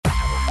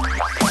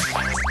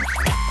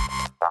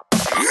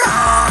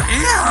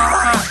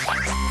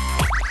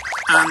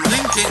and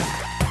LinkedIn.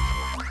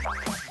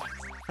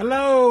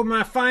 Hello,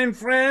 my fine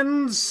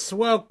friends.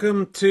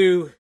 Welcome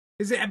to,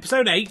 is it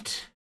episode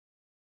 8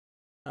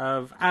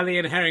 of Ali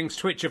and Herring's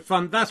Twitch of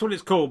Fun? That's what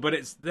it's called, but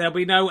there'll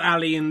be no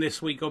Ali in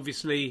this week,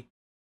 obviously.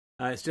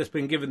 It's just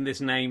been given this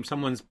name.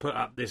 Someone's put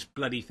up this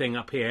bloody thing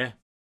up here.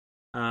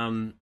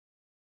 And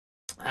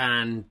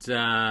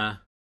I'm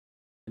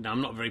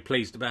not very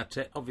pleased about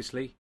it,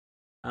 obviously.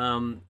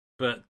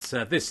 But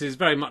this is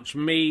very much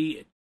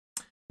me.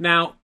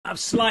 Now, I've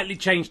slightly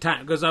changed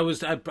tack because I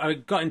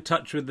got in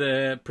touch with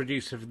the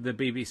producer of the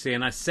BBC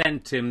and I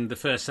sent him the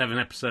first 7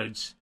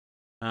 episodes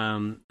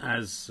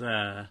as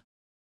an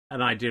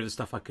idea of the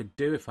stuff I could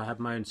do if I had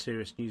my own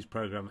serious news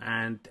programme.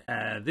 And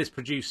this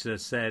producer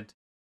said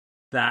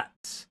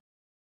that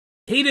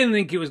he didn't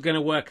think it was going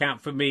to work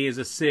out for me as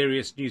a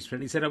serious news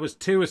print. He said I was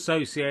too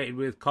associated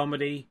with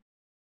comedy,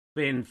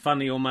 being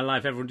funny all my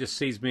life. Everyone just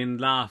sees me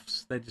and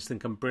laughs. They just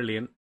think I'm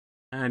brilliant.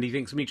 And he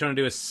thinks me trying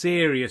to do a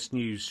serious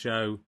news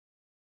show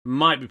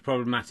might be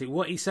problematic.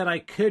 What he said I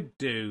could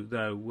do,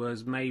 though,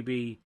 was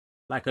maybe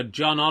like a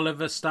John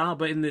Oliver style,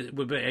 but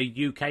with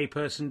a UK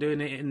person doing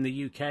it in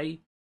the UK.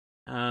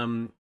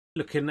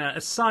 Looking at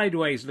a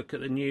sideways look at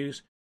the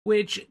news,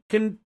 which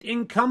can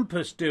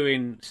encompass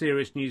doing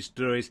serious news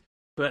stories,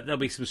 but there'll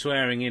be some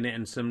swearing in it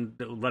and some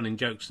little running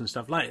jokes and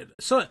stuff like it.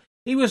 So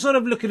he was sort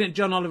of looking at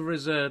John Oliver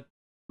as a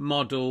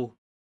model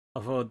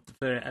for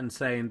it and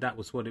saying that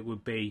was what it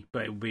would be,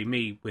 but it would be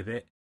me with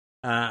it.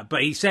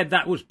 But he said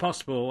that was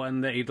possible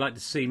and that he'd like to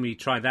see me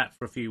try that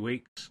for a few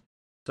weeks.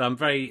 So I'm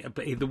very...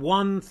 But the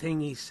one thing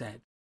he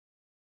said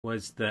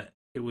was that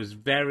it was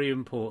very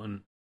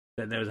important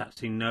that there was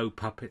actually no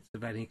puppets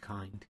of any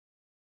kind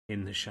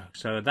in the show.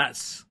 So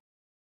that's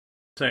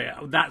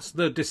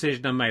the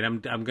decision I made.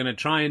 I'm going to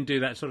try and do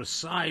that sort of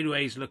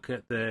sideways look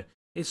at the...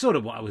 It's sort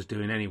of what I was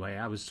doing anyway.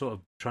 I was sort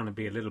of trying to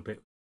be a little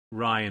bit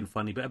wry and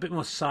funny, but a bit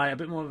more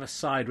of a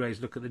sideways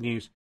look at the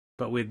news,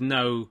 but with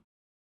no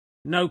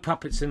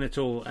puppets in it at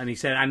all. And he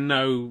said,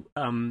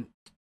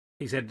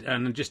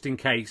 and just in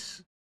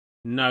case,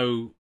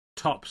 no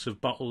tops of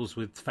bottles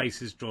with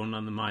faces drawn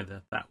on them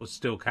either. That would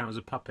still count as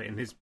a puppet in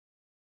his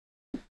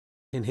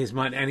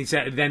mind. And he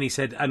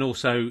said, and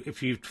also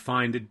if you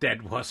find a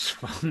dead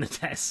wasp on the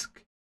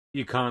desk,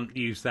 you can't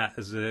use that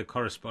as a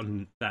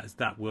correspondent.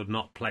 That will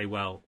not play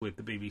well with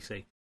the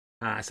BBC.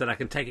 I said I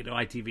can take it to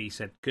ITV. He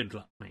said, "Good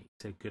luck, mate."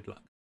 He said, "Good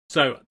luck."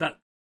 So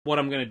what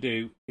I'm going to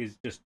do is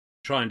just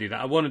try and do that.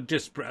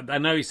 I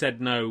know he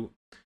said no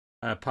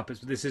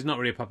puppets, but this is not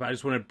really a puppet. I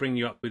just want to bring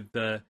you up with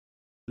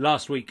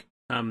last week.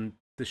 The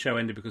show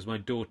ended because my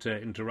daughter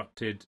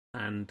interrupted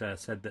and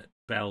said that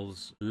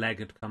Belle's leg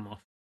had come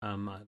off.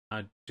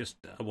 I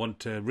want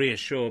to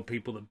reassure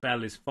people that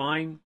Belle is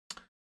fine.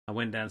 I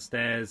went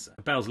downstairs.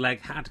 Belle's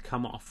leg had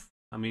come off.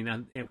 I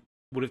mean, it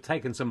would have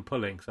taken some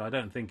pulling, so I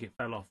don't think it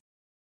fell off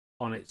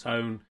on its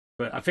own.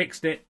 But I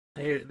fixed it.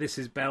 Here, this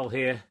is Belle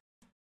here.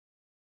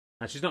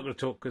 And she's not going to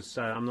talk because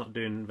I'm not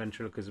doing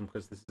ventriloquism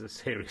because this is a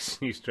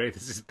serious news story.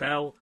 This is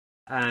Belle,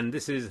 and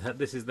this is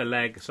the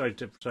leg. Sorry,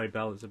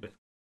 Belle, it's a bit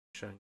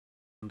showing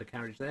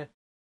undercarriage there.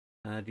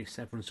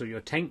 Everyone saw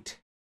your taint.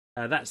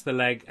 That's the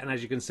leg, and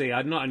as you can see,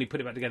 I'd not only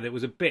put it back together, it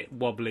was a bit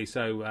wobbly,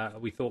 so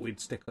we thought we'd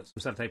stick some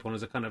sellotape on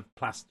as a kind of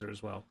plaster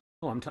as well.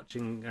 Oh, I'm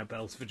touching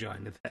Belle's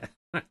vagina there.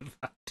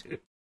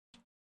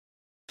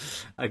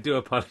 I do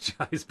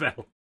apologise,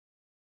 Belle.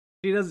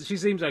 She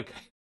seems okay.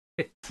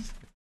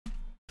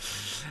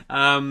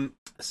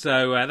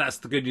 So that's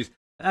the good news.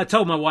 I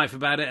told my wife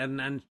about it,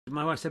 and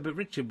my wife said, "But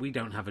Richard, we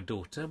don't have a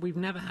daughter. We've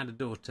never had a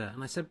daughter."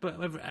 And I said, "But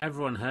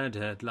everyone heard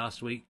her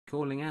last week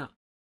calling out."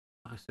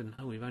 I said,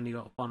 "No, we've only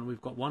got one.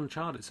 We've got one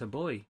child. It's a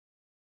boy."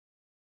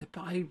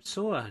 But I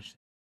saw her.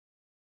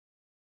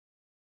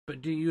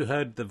 But you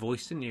heard the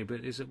voice, didn't you?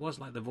 But it was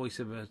like the voice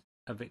of a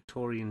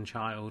Victorian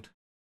child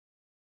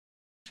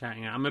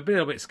shouting out. I'm a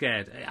little bit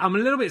scared. I'm a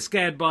little bit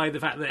scared by the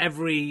fact that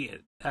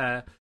every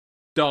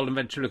doll and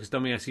ventriloquist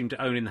dummy I seem to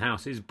own in the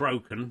house is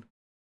broken.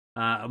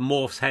 A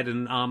morph's head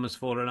and arm has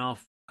fallen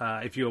off.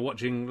 If you were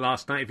watching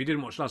last night, if you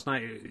didn't watch last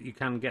night, you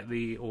can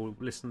or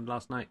listen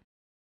last night.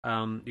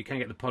 You can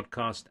get the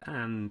podcast,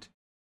 and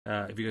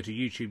if you go to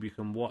YouTube, you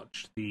can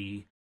watch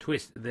the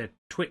Twitch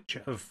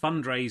of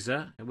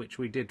fundraiser, which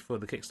we did for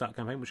the Kickstarter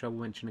campaign, which I will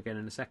mention again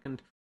in a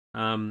second.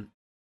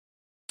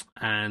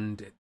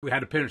 And we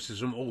had appearances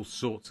from all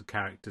sorts of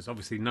characters.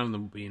 Obviously, none of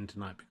them will be in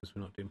tonight because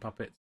we're not doing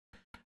puppets.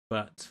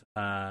 But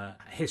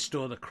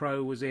Histor the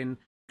crow was in.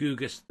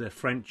 Gugus the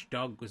French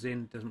dog was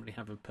in. Doesn't really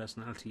have a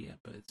personality yet,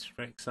 but it's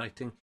very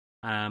exciting.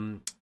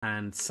 And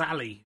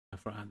Sally,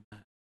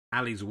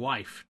 Ali's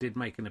wife, did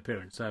make an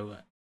appearance. So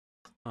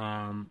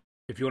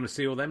if you want to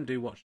see all them,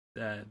 do watch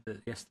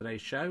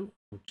yesterday's show,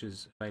 which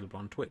is available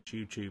on Twitch,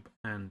 YouTube,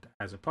 and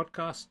as a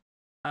podcast.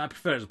 I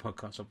prefer it as a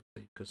podcast,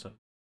 obviously, because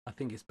I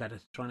think it's better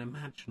to try and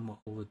imagine what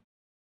all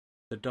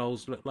the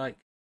dolls look like.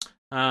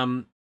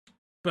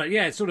 But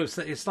yeah,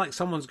 it's like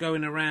someone's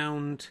going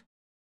around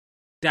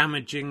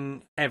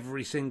damaging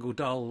every single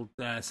doll.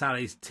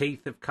 Sally's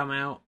teeth have come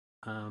out.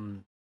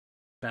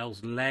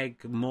 Belle's leg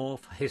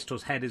morph.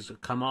 Histor's head has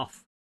come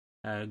off.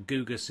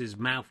 Gugus's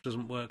mouth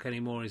doesn't work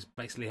anymore. Is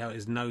basically how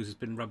his nose has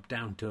been rubbed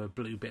down to a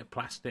blue bit of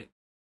plastic.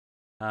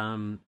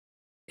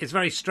 It's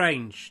very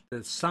strange.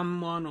 There's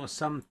someone or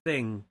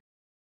something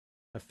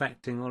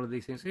affecting all of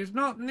these things. It's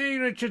not me,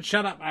 Richard.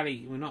 Shut up,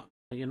 Ali. You're not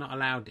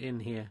allowed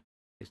in here.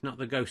 It's not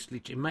the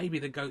ghostly. It may be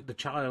the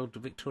child, the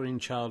Victorian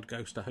child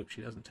ghost. I hope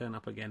she doesn't turn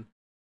up again.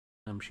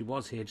 She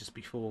was here just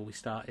before we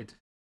started,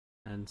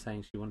 and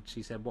saying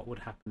she said, "What would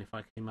happen if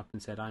I came up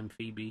and said I'm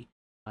Phoebe?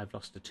 I've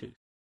lost a tooth."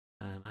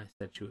 And I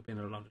said she would be in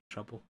a lot of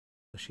trouble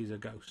because she's a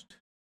ghost,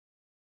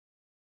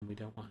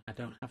 and I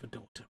don't have a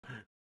daughter,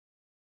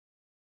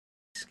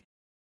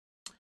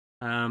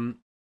 apparently.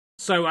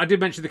 So I did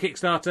mention the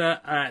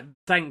Kickstarter.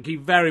 Thank you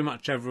very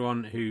much,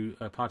 everyone who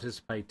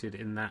participated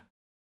in that.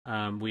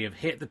 We have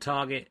hit the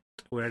target.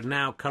 We're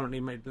now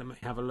currently let me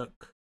have a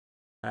look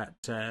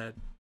at.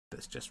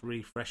 Let's just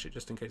refresh it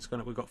just in case it's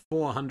gone up. We've got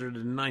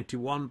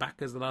 491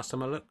 backers the last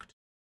time I looked.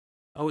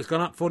 Oh, it's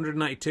gone up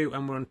 492,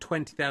 and we're on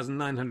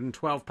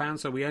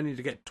 £20,912. So we only need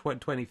to get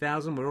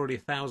 20,000. We're already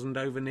 1,000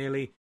 over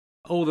nearly.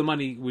 All the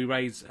money we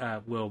raise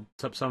some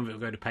of it will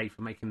go to pay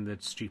for making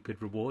the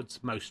stupid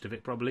rewards. Most of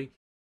it probably.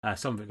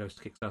 Some of it goes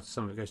to Kickstarter.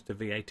 Some of it goes to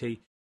VAT.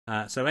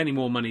 So any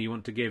more money you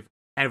want to give,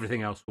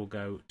 everything else will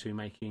go to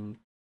making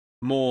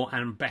more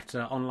and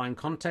better online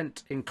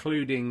content,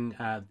 including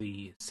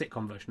the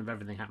sitcom version of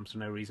Everything Happens for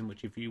No Reason,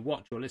 which if you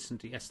watch or listen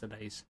to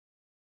yesterday's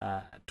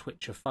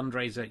Twitcher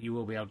fundraiser, you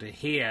will be able to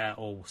hear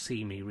or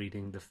see me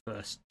reading the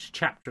first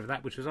chapter of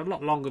that, which was a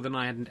lot longer than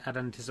I had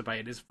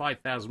anticipated. It's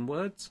 5,000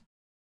 words,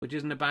 which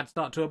isn't a bad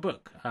start to a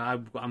book.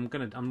 I'm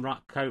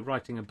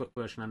writing a book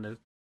version and a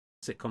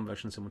sitcom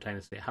version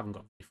simultaneously. I haven't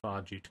got very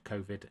far due to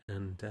COVID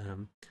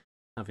and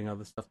having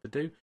other stuff to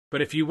do.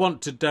 But if you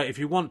want to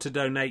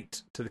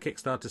donate to the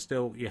Kickstarter,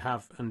 still you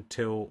have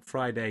until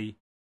Friday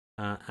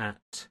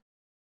at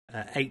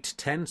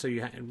 8:10. So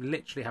you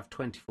literally have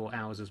 24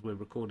 hours as we're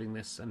recording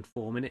this and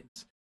 4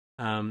 minutes.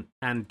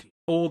 And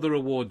all the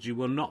rewards, you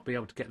will not be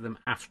able to get them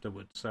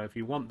afterwards. So if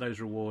you want those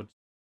rewards,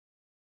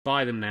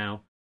 buy them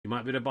now. You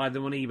might be able to buy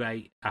them on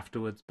eBay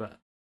afterwards,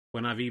 but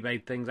when I've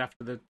eBayed things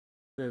after the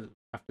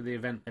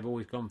event, they've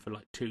always gone for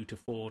like 2 to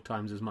 4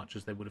 times as much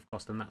as they would have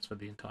cost, and that's for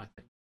the entire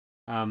thing.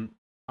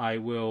 I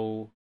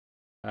will,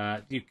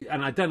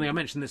 and I don't think I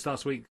mentioned this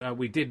last week.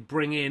 We did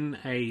bring in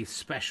a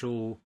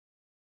special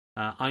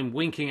 "I'm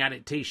Winking at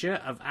It"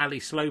 T-shirt of Ali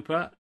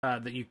Sloper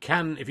that you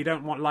can, if you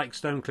don't like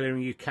stone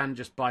clearing, you can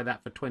just buy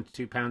that for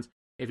 £22.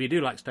 If you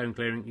do like stone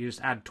clearing, you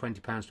just add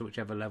 £20 to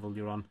whichever level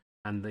you're on,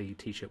 and the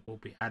T-shirt will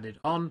be added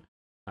on.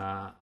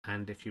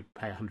 And if you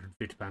pay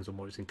 £150 or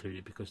more, it's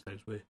included because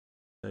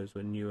those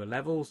were newer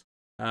levels.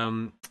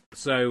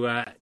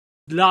 So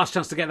last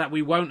chance to get that.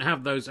 We won't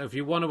have those. If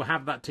you want to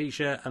have that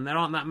T-shirt, and there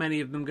aren't that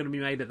many of them going to be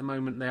made at the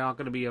moment, they are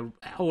going to be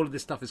all of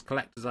this stuff is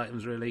collector's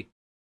items, really.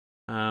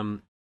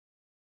 Then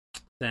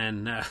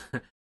the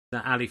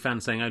Ali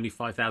fan saying only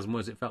 5,000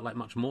 words. It felt like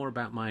much more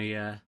about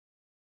my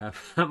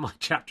my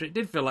chapter. It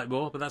did feel like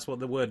more, but that's what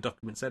the Word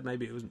document said.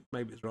 Maybe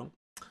it's wrong.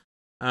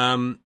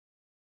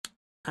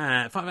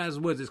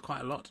 5,000 words is quite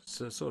a lot. It's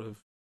a sort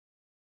of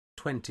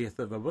 20th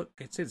of a book.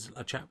 It is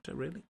a chapter,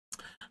 really.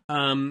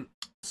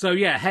 So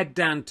yeah, head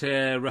down to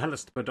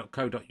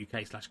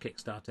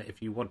rahelastapa.co.uk/Kickstarter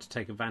if you want to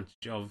take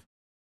advantage of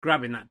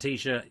grabbing that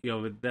T-shirt.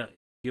 We're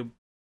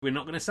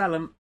not going to sell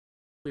them.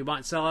 We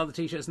might sell other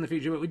T-shirts in the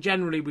future, but we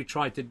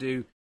try to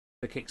do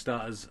the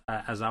Kickstarters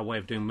as our way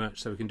of doing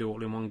merch, so we can do it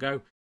all in one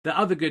go. The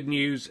other good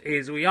news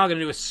is we are going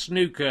to do a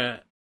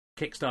snooker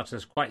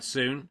Kickstarter quite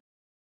soon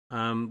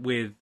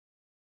with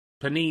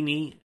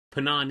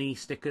Panini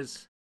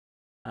stickers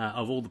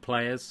of all the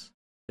players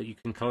that you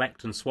can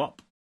collect and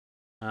swap.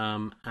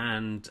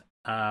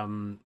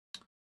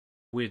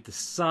 We've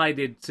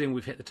decided, seeing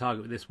we've hit the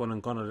target with this one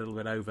and gone a little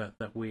bit over,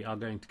 that we are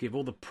going to give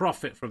all the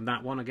profit from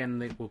that one.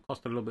 Again, it will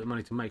cost a little bit of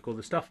money to make all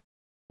the stuff.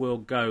 Will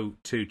go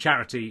to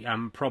charity,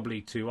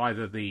 probably to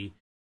either the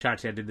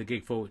charity I did the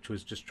gig for, which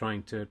was just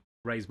trying to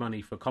raise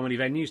money for comedy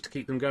venues to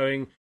keep them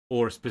going,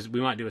 or we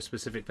might do a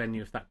specific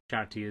venue if that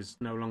charity is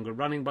no longer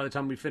running by the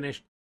time we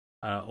finished,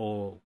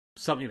 or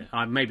something.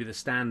 Maybe the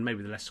Stand,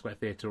 maybe the Leicester Square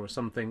Theatre, or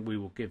something. We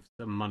will give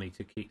them money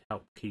to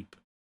help keep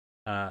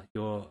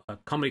your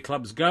comedy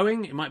clubs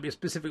going. It might be a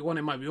specific one,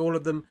 it might be all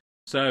of them,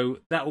 so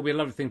that will be a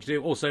lovely thing to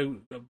do.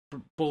 Also,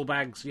 ball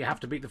bags, you have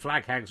to beat the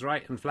flag hags,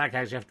 right? And flag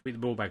hags, you have to beat the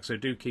ball bags, so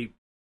do keep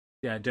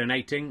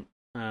donating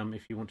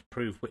if you want to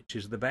prove which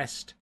is the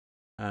best.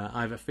 I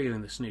have a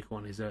feeling the snooker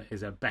one is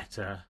a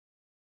better.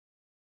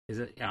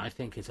 I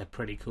think it's a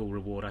pretty cool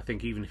reward. I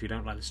think even if you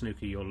don't like the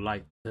snooker, you'll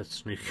like the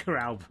snooker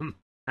album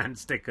and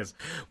stickers.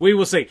 We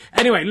will see.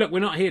 Anyway, look, we're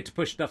not here to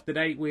push stuff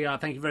today.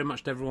 Thank you very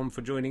much to everyone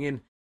for joining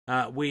in.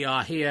 We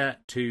are here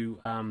to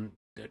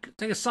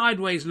take a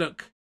sideways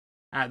look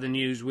at the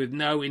news with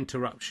no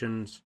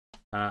interruptions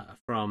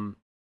from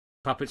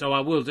puppets. Oh,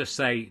 I will just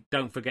say,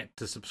 don't forget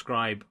to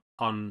subscribe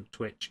on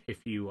Twitch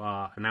if you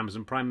are an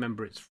Amazon Prime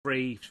member. It's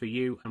free for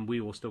you, and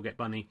we will still get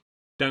money.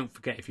 Don't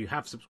forget, if you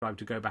have subscribed,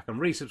 to go back and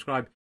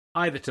resubscribe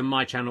either to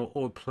my channel,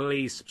 or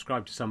please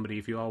subscribe to somebody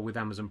if you are with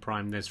Amazon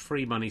Prime. There's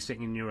free money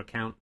sitting in your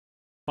account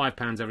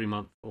 £5 every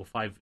month, or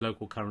 5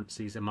 local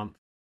currencies a month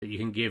that you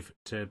can give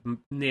to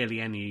nearly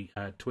any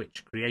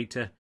Twitch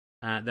creator.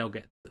 They'll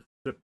get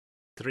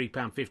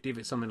 £3.50 if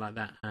it's something like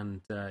that,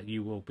 and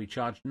you will be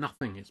charged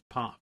nothing. It's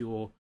part of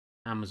your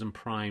Amazon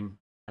Prime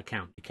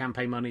account. You can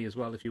pay money as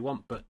well if you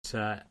want, but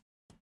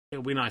it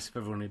would be nice if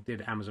everyone who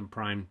did Amazon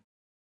Prime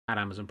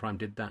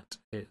did that.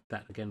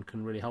 That again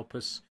can really help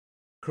us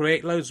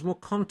create loads more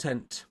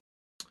content.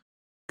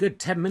 Good,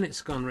 10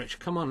 minutes gone, Rich.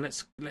 Come on,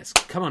 let's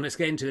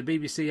get into the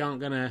BBC. Aren't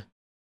gonna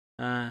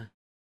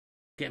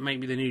make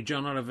me the new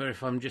John Oliver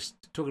if I'm just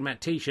talking about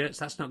t-shirts.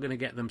 That's not going to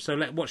get them. So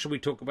what should we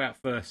talk about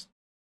first?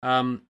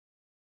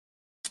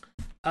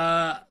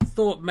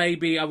 Thought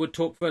maybe I would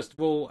talk first of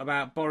all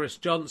about Boris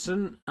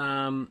Johnson.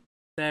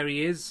 There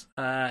he is.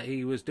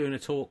 He was doing a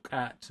talk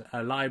at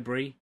a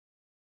library,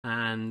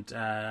 and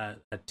a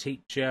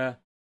teacher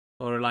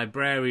or a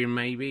librarian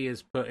maybe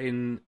has put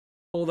in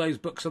all those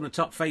books on the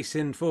top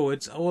facing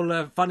forwards,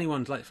 all funny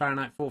ones like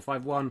Fahrenheit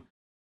 451.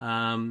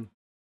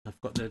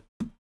 I've got the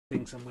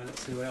thing somewhere.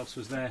 Let's see what else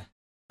was there.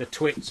 The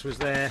Twits was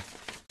there.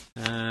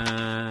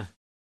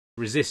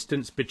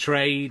 Resistance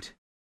Betrayed,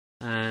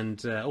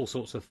 and all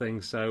sorts of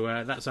things.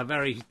 So that's a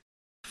very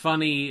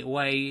funny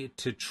way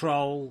to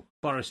troll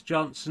Boris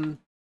Johnson.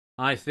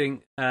 I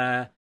think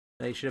they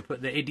should have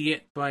put The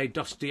Idiot by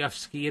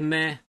Dostoevsky in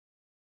there.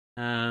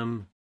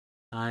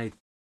 I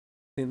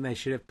think they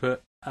should have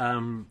put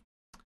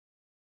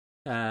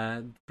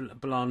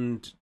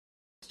Blonde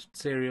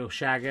Serial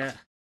Shagger.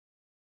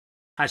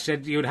 I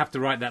said you would have to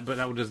write that, but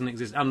that doesn't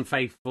exist.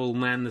 Unfaithful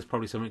Man, there's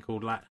probably something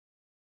called that.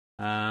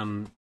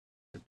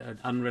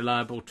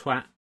 Unreliable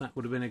Twat, that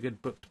would have been a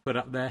good book to put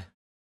up there.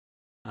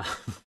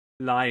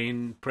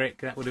 Lying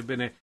Prick, that would have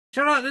been a...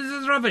 Shut up, this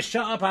is rubbish.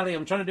 Shut up, Ali.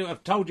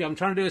 I've told you, I'm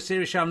trying to do a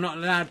serious show. I'm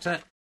trying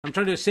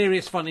to do a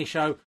serious, funny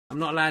show. I'm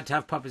not allowed to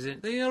have puppies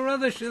in it. You're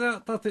rubbish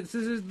without puppets.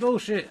 This is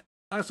bullshit.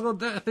 I saw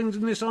things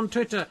in this on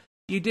Twitter.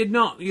 You did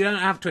not. You don't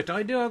have Twitter.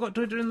 I do. I got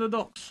Twitter in the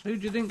docs. Who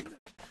do you think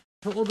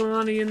put all the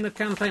money in the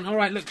campaign? All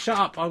right, look, shut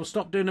up. I will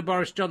stop doing the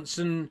Boris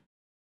Johnson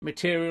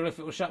material if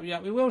it will shut me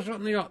up. We will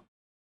shut me up.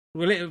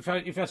 Will it?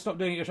 If I stop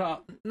doing it, you'll shut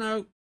up.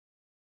 No,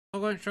 I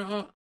won't shut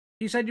up.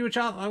 You said you would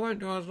shut up. I won't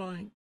do. I was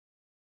lying.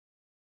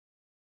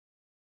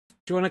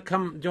 Do you want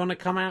to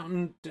come out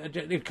and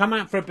come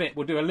out for a bit?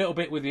 We'll do a little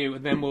bit with you,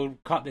 and then we'll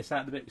cut this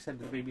out the bit we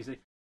sent to the BBC.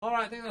 All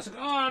right, I think that's.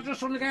 I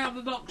just want to get out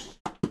of the docks.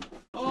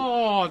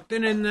 I've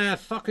been in there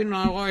fucking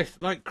my wife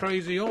like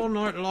crazy all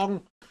night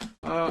long.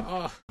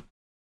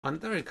 I'm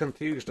very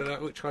confused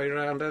about which way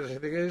round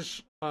everything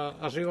is.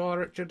 As you are,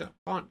 Richard,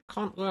 I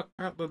can't work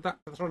out the back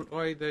to the front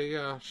way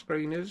the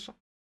screen is.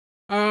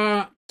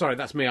 Sorry,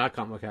 that's me. I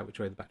can't work out which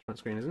way the back to front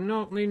screen is.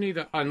 No, me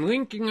neither. I'm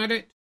linking at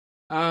it.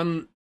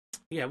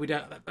 Yeah, we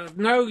don't.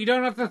 No, you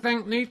don't have to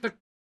thank me for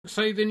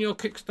saving your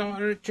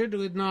Kickstarter, Richard.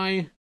 With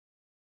my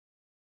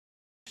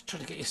just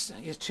trying to get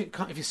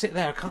your if you sit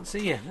there, I can't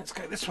see you. Let's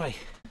go this way.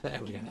 There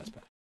we go. That's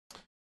better.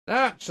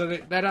 That's a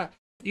bit better.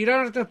 You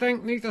don't have to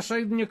thank me for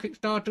saving your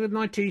Kickstarter with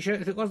my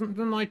T-shirt. If it wasn't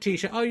for my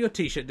T-shirt, your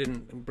T-shirt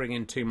didn't bring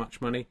in too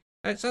much money.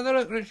 Let's have a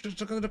look, Richard.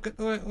 Let's look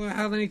at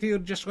how many people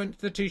just went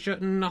to the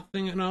T-shirt and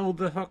nothing, and all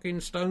the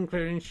fucking stone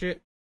clearing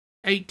shit.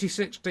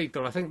 86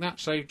 people. I think that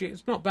saved you.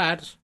 It's not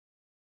bad.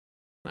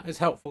 That is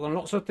helpful, and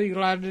lots of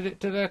people added it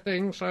to their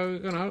thing,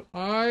 so,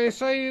 I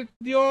say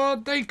you're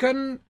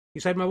Dakin.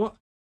 You say my what?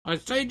 I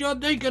said you're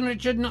Dakin,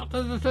 Richard, not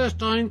for the first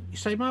time. You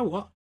say my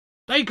what?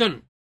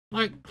 Dakin,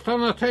 like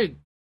from a pig.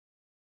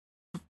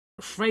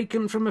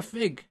 Fraken from a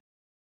fig.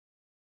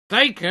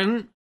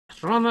 Dakin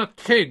from a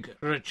pig,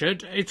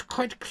 Richard. It's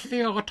quite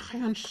clear what I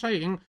am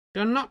saying.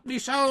 Do not be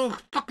so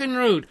fucking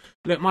rude.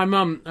 Look, my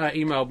mum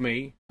emailed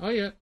me,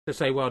 to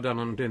say well done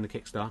on doing the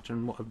Kickstarter,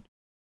 and what a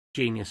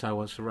genius I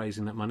was for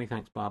raising that money.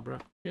 Thanks, Barbara.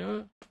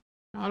 Yeah,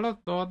 I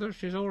love daughter.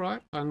 She's all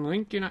right. I'm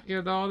linking at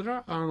your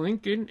daughter. I'm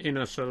linking in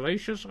a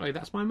salacious way.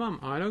 That's my mum.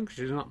 I don't.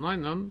 She's not my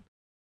mum.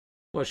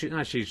 Well, she's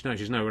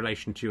no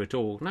relation to you at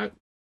all. No,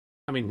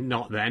 I mean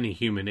not that any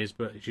human is,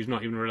 but she's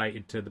not even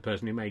related to the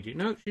person who made you.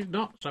 No, she's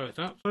not. So it's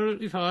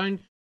absolutely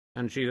fine.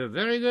 And she's a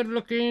very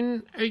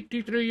good-looking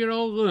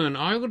 83-year-old woman.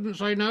 I wouldn't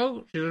say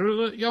no. She's a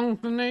little bit young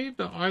for me,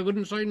 but I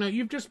wouldn't say no.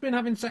 You've just been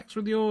having sex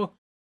with your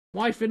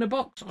wife in a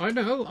box. I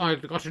know.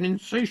 I've got an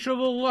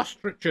insatiable lust,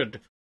 Richard.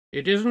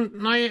 It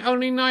isn't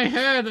only my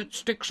hair that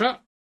sticks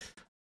up.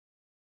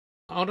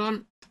 Hold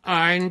on.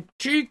 I'm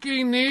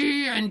cheeky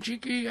knee and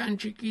cheeky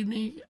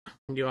knee.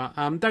 You are.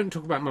 Don't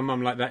talk about my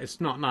mum like that. It's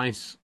not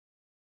nice.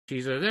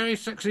 She's a very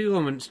sexy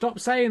woman. Stop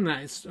saying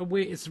that.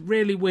 It's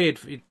really weird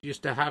for you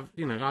just to have.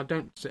 I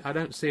don't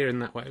see her in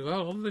that way.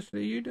 Well,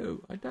 obviously you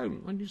do. I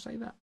don't. When do you say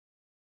that?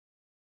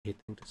 Weird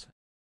thing to say.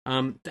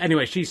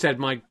 Anyway,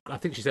 I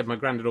think she said my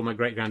granddad or my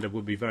great-granddad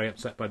would be very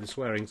upset by the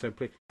swearing, so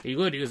please, he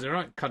was the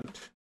right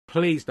cunt.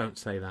 Please don't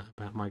say that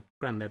about my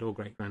granddad or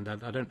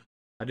great-granddad.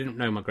 I didn't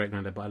know my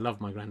great-granddad, but I love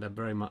my granddad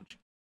very much.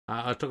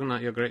 I was talking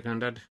about your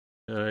great-granddad.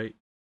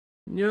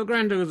 Your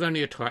granddad was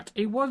only a twat.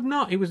 He was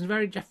not. He was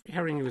very Jeffrey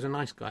Herring. He was a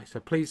nice guy, so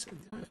please,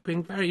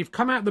 you've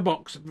come out of the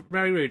box,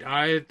 very rude.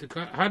 I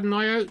had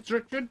my oats,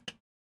 Richard.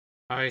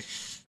 I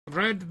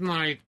spread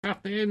my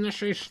coffee and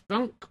she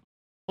stunk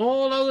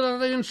all over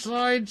the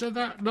insides of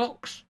that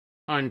box.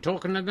 I'm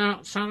talking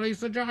about Sally's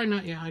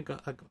vagina. Yeah, I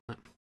got that.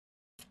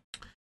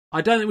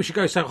 I don't think we should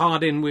go so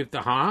hard in with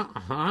the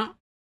heart.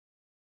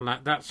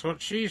 That's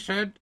what she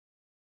said.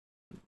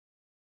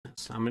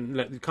 I mean,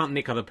 look, you can't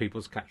nick other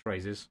people's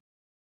catchphrases.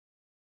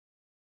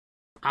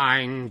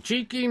 I'm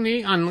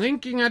cheeky. I'm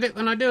linking at it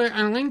when I do it.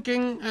 I'm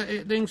linking at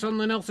it being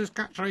someone else's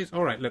catchphrase.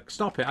 All right, look,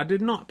 stop it. I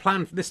did not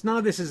plan for this. None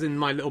of this is in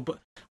my little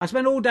book. I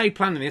spent all day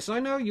planning this. I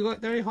know you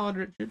work very hard,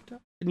 Richard,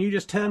 and you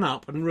just turn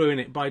up and ruin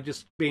it by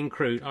just being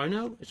crude. I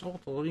know it's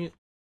awful.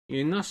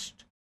 You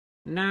must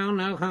now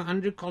know how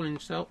Andrew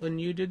Collins felt when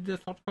you did the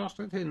podcast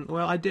with him.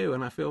 Well, I do,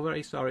 and I feel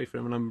very sorry for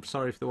him, and I'm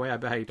sorry for the way I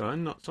behaved.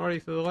 I'm not sorry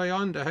for the way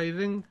I'm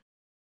behaving.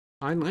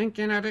 I'm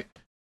linking at it.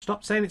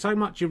 Stop saying it so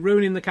much. You're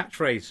ruining the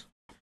catchphrase.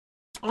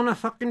 On a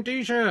fucking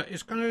t-shirt.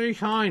 It's going to be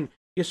fine.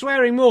 You're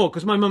swearing more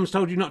because my mum's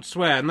told you not to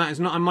swear, and that is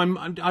not.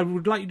 I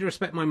would like you to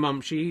respect my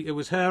mum. It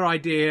was her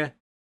idea.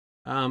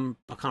 I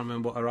can't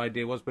remember what her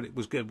idea was, but it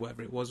was good,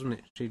 whatever it was, wasn't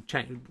it? She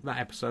changed that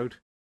episode.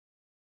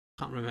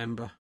 Can't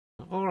remember.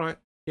 All right.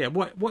 Yeah.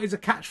 What is a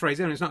catchphrase?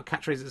 It's not a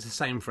catchphrase. It's the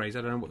same phrase.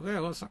 I don't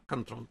know. What's that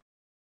come from?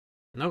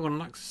 No one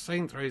likes the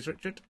same phrase,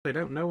 Richard. They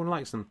don't. No one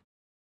likes them.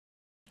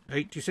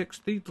 86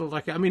 people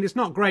like it. I mean, it's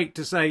not great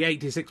to say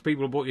 86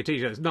 people bought your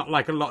t-shirt. It's not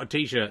like a lot of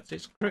t-shirts.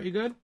 It's pretty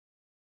good.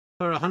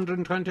 For a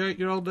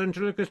 128-year-old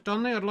Angela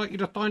Castani, I'd like you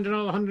to find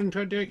another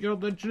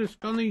 128-year-old Angela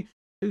Castani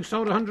who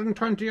sold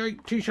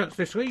 128 t-shirts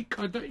this week.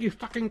 I bet you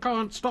fucking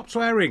can't. Stop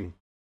swearing.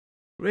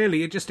 Really,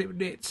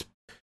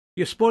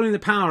 you're spoiling the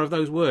power of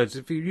those words.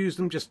 If you use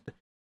them just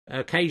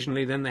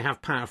occasionally, then they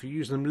have power. If you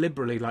use them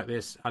liberally like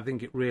this, I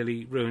think it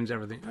really ruins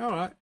everything. All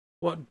right.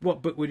 What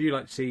book would you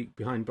like to see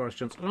behind Boris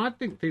Johnson? I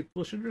think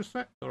people should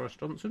respect Boris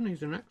Johnson.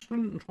 He's an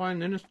excellent and fine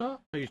minister.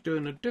 He's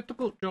doing a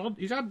difficult job.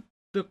 He's had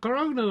the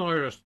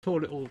coronavirus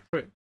taught it all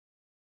trick.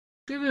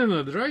 Give him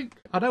a break.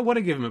 I don't want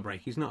to give him a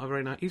break. He's not a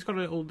very nice. He's got a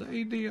little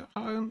baby at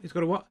home. He's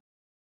got a what?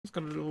 He's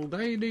got a little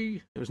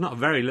baby. It was not a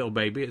very little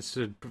baby. It's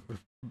a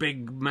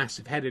big,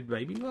 massive-headed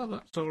baby. Well,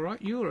 that's all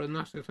right. You're a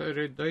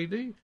massive-headed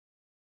baby.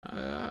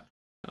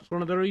 That's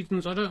one of the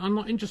reasons I'm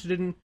not interested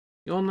in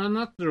your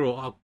another.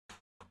 Oh,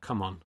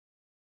 come on.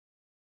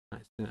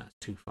 That's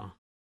too far.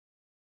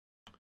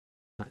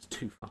 That's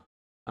too far.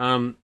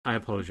 I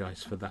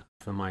apologise for that.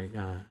 For my.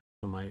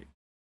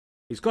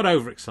 He's got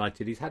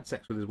overexcited. He's had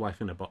sex with his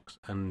wife in a box,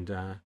 and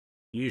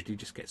usually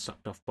just gets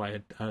sucked off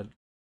by a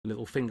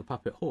little finger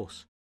puppet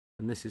horse.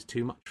 And this is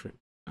too much for him.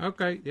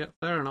 Okay, yeah,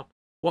 fair enough.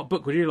 What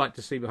book would you like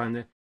to see behind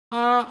there?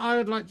 I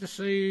would like to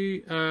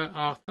see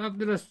our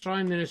fabulous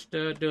Prime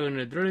Minister doing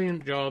a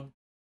brilliant job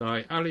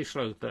by Ali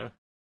Slaughter.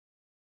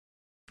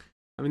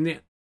 I mean,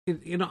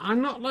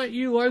 I'm not like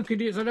you woke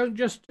idiots. I don't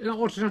just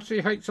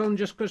automatically hate someone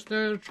just because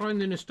they're Prime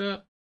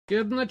Minister.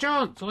 Give them the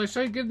chance. I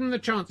say give them the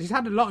chance. He's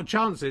had a lot of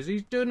chances.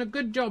 He's doing a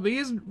good job.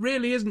 He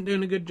really isn't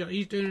doing a good job.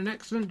 He's doing an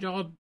excellent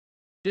job.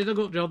 Did a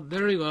good job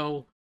very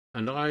well.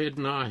 And I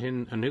admire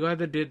him. And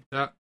whoever did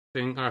that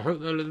thing, I hope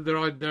the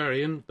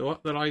librarian,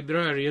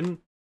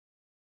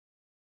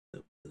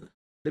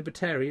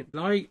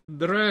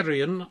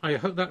 I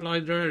hope that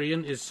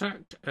librarian is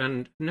sacked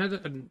and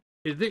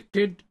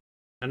evicted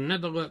and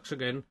never works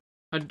again.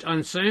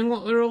 I'm saying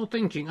what we're all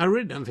thinking. I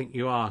really don't think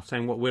you are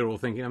saying what we're all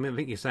thinking. I mean, I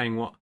think you're saying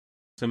what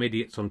some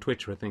idiots on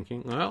Twitter are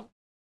thinking. Well,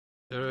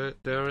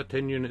 their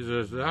opinion is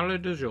as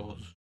valid as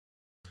yours.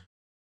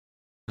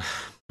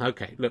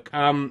 Okay, look,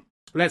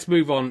 let's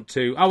move on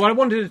to... Oh, I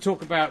wanted to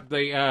talk about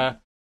the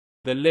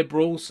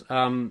Liberals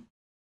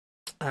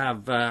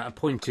have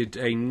appointed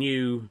a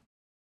new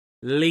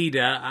leader,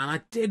 and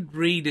I did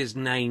read his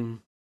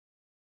name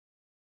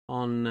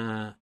on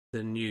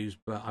the news,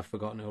 but I've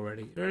forgotten it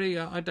already. Really,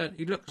 I don't...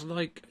 He looks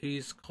like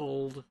he's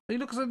called... He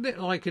looks a bit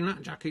like, in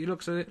that jacket, he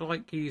looks a bit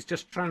like he's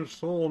just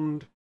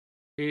transformed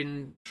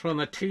from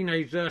a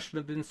teenage version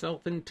of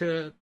himself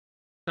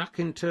back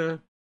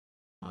into...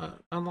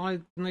 am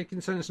I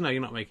making sense? No,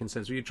 you're not making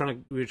sense. Were you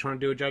trying to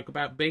do a joke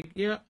about big?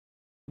 Yeah.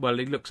 Well,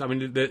 he looks... I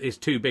mean, it's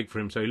too big for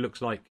him, so he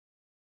looks like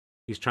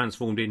he's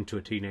transformed into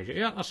a teenager.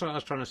 Yeah, that's what I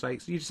was trying to say.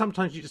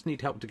 Sometimes you just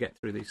need help to get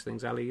through these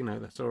things, Ali.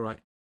 That's all right.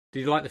 Did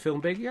you like the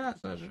film Big? Yeah,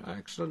 that's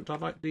excellent. I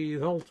like the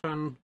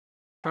Zoltan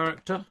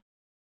character.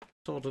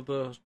 Sort of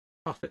the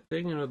puppet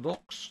thing in a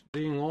box,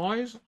 being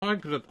wise. I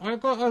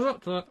was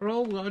up to that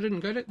role, but I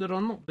didn't get it, that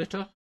I'm not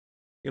bitter.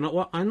 You know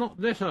what? I'm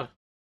not bitter.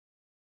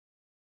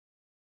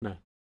 No.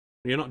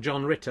 You're not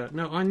John Ritter.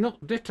 No, I'm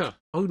not bitter.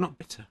 Oh, not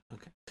bitter.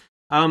 Okay.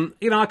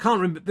 I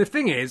can't remember. The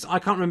thing is, I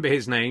can't remember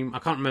his name. I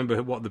can't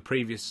remember what the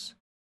previous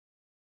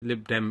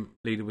Lib Dem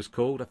leader was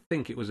called. I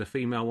think it was a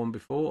female one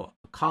before.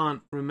 I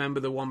can't remember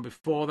the one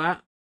before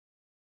that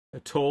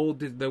at all.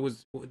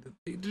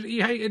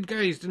 He hated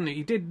gays, didn't he?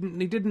 He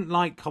didn't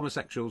like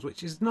homosexuals,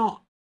 which is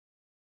not...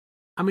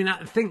 I mean,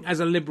 I think as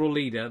a Liberal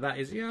leader, that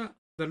is, yeah,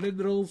 the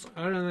Liberals,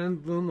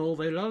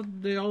 they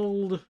love the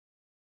old...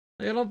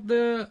 They love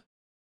the...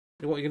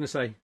 What are you going to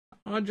say?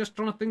 I'm just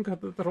trying to think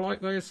of the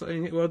polite way of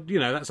saying it. Well,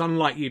 that's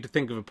unlike you to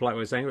think of a polite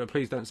way of saying it, but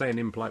please don't say an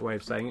impolite way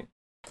of saying it.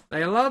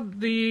 They love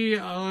the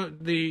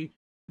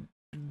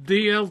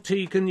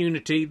DLT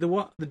community. The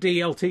what? The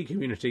DLT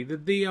community. The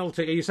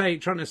DLT. Are you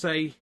trying to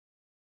say?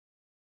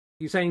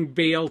 You're saying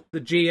the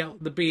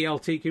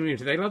BLT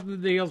community. They love the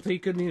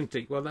DLT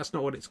community. Well, that's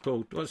not what it's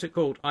called. What's it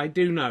called? I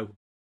do know.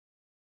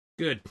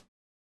 Good.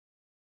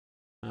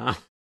 I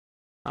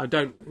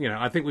don't.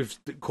 I think we've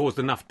caused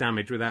enough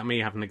damage without me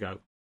having to go.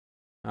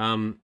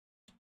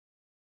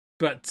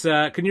 But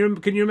can you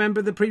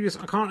remember the previous?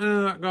 I can't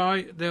remember that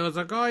guy. There was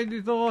a guy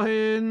who saw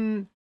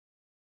him.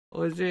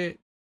 Was it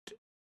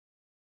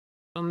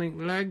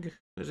something leg?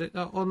 Was it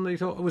that one they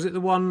thought? Was it the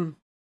one?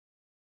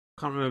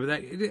 Can't remember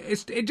that.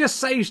 It just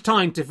saves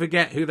time to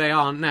forget who they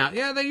are now.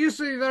 Yeah, they used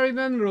to be very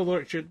venerable,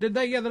 Richard. Did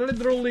they? Yeah, the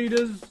liberal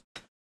leaders.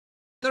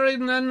 They're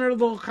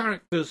venerable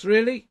characters,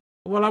 really.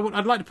 Well,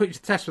 I'd like to put you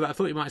to test for that. I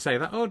thought you might say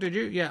that. Oh, did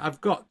you? Yeah, I've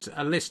got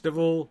a list of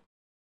all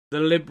the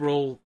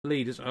liberal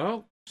leaders.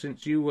 Oh,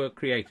 since you were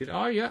created.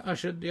 Oh, yeah, I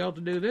should be able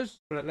to do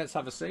this. Let's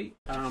have a see.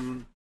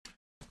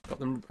 Got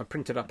them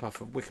printed up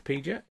off of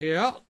Wikipedia.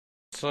 Yeah.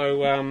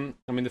 So, I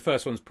mean, the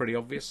first one's pretty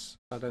obvious.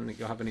 I don't think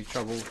you'll have any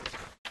trouble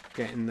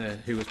getting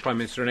who was Prime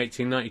Minister in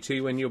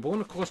 1892 when you were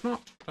born. Of course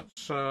not.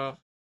 That's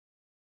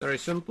very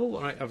simple.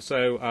 All right,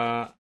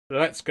 so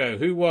let's go.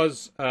 Who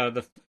was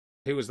that?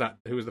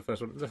 Who was the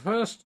first one? The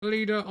first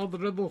leader of the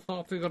Liberal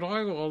Party that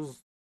I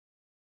was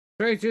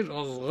created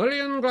was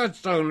William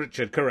Gladstone,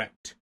 Richard.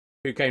 Correct.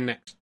 Who came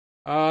next?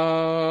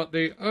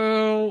 The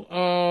Earl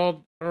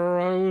of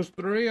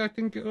Rosebery, I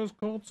think it was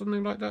called,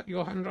 something like that.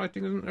 Your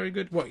handwriting isn't very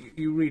good. What,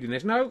 you reading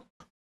this? No?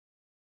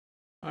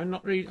 I'm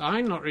not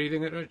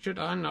reading it, Richard.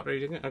 I'm not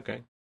reading it.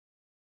 Okay.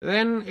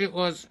 Then it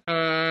was,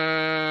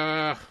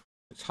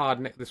 it's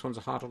hard. This one's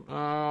a hard one.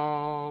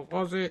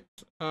 Was it,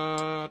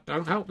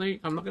 don't help me.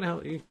 I'm not going to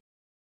help you.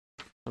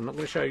 I'm not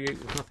going to show you.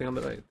 There's nothing on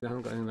the, I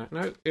haven't got anything like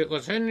that. No, it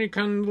was Henry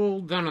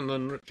Campbell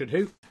Bannerman, Richard.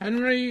 Who?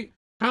 Henry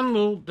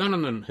Campbell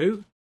Bannerman.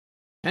 Who?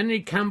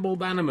 Henry Campbell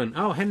Bannerman.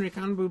 Oh, Henry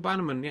Campbell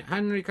Bannerman. Yeah,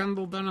 Henry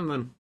Campbell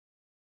Bannerman.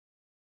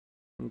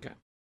 Okay.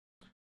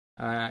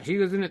 He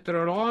was in it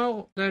for a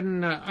while.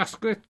 Then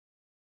Asquith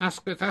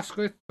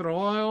for a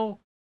while.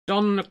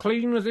 Don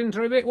McLean was in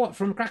for a bit. What,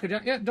 from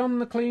Crackerjack? Yeah, Don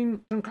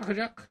McLean from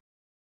Crackerjack.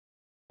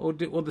 Or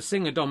the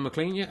singer Don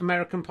McLean, yeah,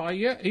 American Pie,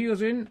 yeah, he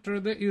was in for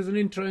a bit. He was an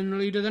interim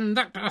leader. Then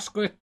Dr.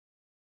 Asquith,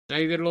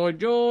 David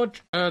Lloyd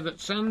George, that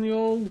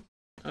Samuel.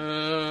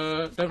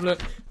 Don't look.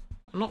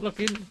 I'm not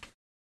looking.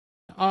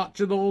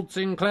 Archibald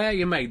Sinclair,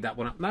 you made that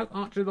one up. No,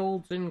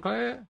 Archibald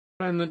Sinclair,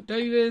 Clement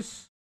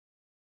Davis,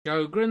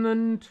 Joe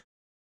Grinland.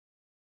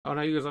 Oh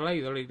no, he was a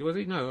Labour leader, was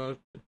he? No,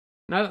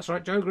 that's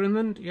right, Joe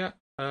Grinland. Yeah.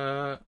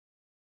 Are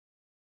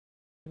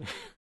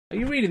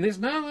you reading this?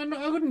 No,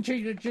 I wouldn't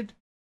cheat, Richard.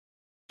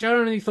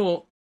 Jeremy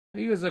Thorpe.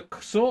 He was a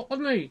sort,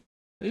 wasn't he?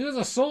 He was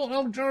a sort.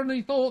 Old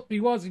Jeremy Thorpe.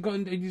 He was.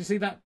 Did you see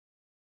that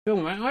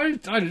film? I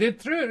lived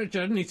through it,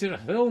 Richard. And he did a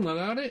film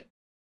about it.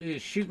 He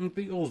was shooting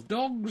people's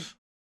dogs.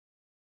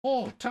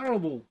 Oh,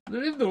 terrible. The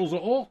Liberals are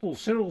awful.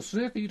 Cyril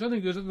Smith, you don't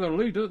think he was the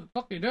leader?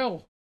 Fucking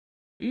hell.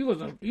 He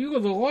was a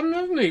one,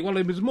 wasn't he? Well,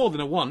 he was more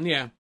than a one,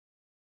 yeah.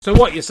 So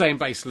what you're saying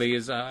basically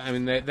is, I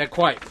mean, they're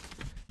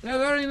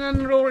very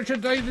venerable.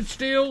 Richard, David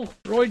Steele,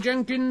 Roy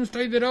Jenkins,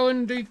 David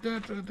Owen, the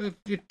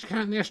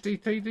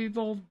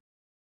SDT,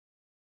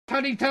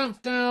 Paddy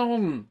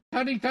Tansdown.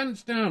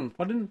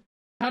 Pardon?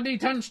 Paddy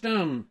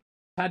Tansdown.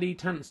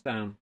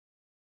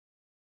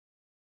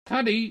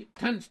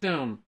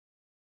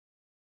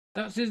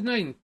 That's his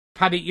name.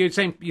 Paddy, you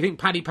think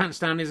Paddy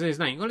Pantsdown is his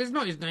name? Well, it's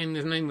not his name.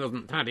 His name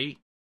wasn't Paddy.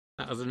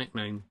 That was a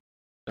nickname.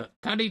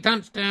 Paddy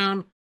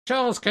Tansdown,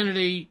 Charles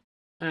Kennedy,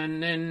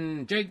 and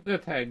then Jake the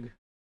Peg.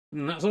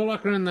 And that's all I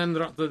can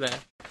remember up to there.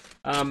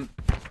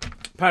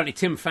 Apparently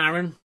Tim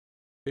Farron.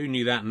 Who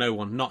knew that? No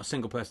one. Not a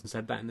single person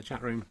said that in the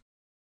chat room.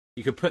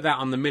 You could put that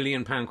on the £1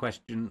 million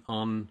question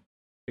on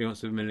Who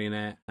Wants to Be a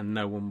Millionaire and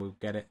no one will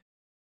get it.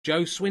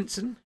 Joe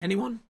Swinson?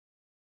 Anyone?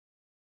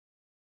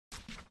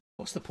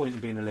 What's the point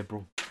of being a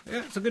Liberal?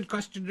 Yeah, it's a good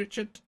question,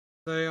 Richard.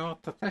 They are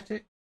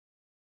pathetic.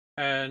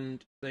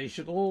 And they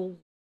should all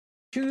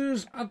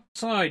choose a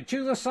side.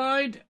 Choose a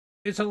side.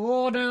 It's a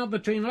war now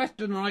between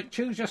left and right.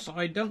 Choose your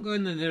side. Don't go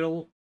in the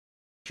middle.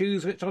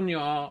 Choose which one you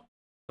are,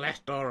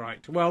 left or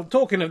right. Well,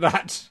 talking of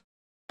that,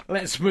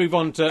 let's move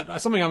on to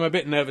something I'm a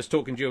bit nervous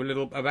talking to you a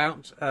little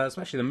about,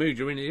 especially the mood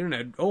you're in. You're in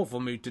an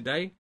awful mood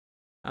today.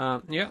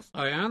 Yes,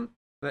 I am.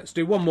 Let's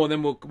do one more,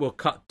 then we'll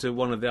cut to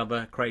one of the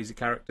other crazy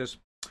characters.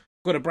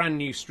 Got a brand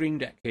new Stream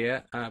Deck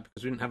here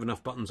because we didn't have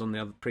enough buttons on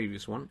the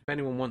previous one. If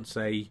anyone wants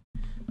a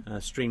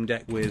Stream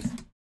Deck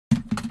with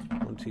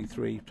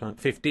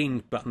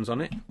 15 buttons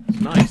on it, it's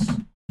nice.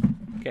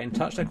 Get in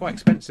touch. They're quite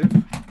expensive.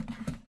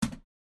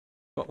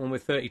 Got one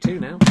with 32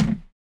 now.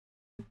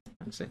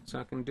 That's it. So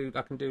I can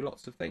do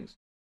lots of things.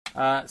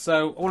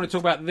 So I want to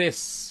talk about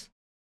this.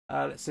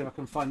 Let's see if I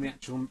can find the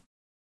actual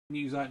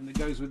news item that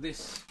goes with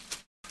this.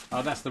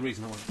 Oh, that's the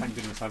reason I want. Thank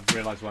goodness I've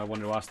realised why I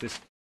wanted to ask this.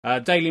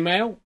 Daily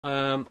Mail.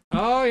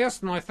 Oh,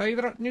 yes, my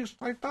favourite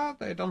newspaper.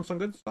 They've done some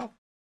good stuff.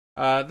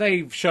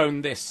 They've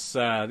shown this.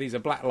 These are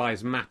Black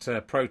Lives Matter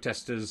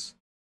protesters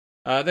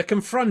They're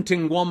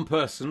confronting one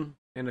person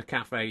in a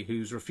cafe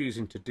who's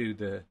refusing to do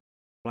the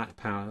Black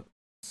Power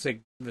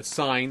the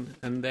sign,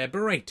 and they're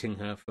berating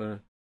her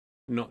for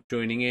not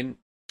joining in.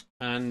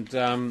 And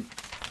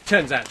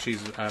turns out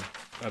she's a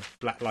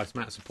Black Lives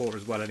Matter supporter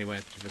as well anyway,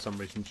 for some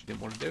reason she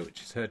didn't want to do it,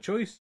 which is her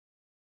choice.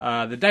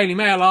 The Daily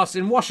Mail asks,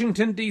 in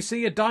Washington,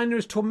 D.C., a diner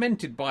is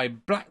tormented by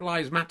Black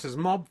Lives Matter's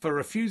mob for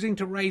refusing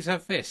to raise her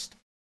fist.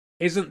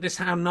 Isn't this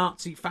how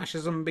Nazi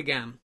fascism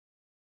began?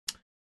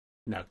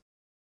 No.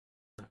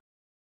 No,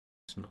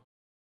 it's not.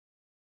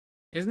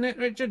 Isn't it,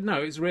 Richard?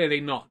 No, it's really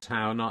not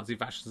how Nazi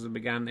fascism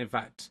began. In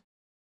fact,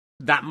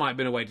 that might have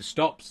been a way to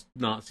stop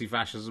Nazi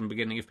fascism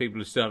beginning if people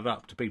had stood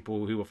up to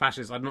people who were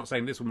fascists. I'm not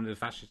saying this woman is a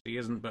fascist, she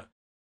isn't, but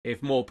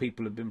if more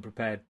people had been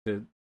prepared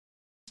to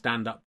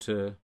stand up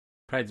to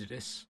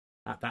prejudice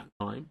at that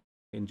time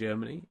in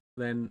Germany,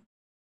 then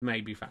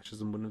maybe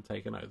fascism wouldn't have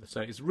taken over.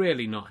 So it's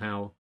really not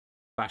how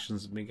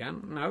fascism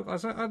began. No, I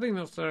think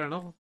that's fair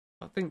enough.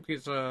 I think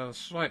it's a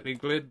slightly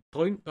glib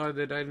point by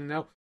the Daily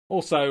Mail.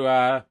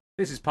 Also,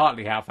 this is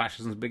partly how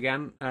fascism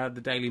began.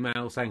 The Daily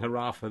Mail saying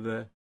hurrah for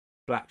the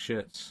black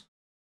shirts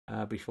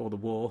before the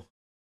war.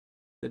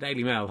 The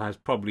Daily Mail has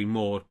probably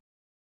more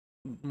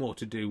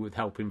to do with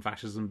helping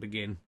fascism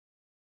begin,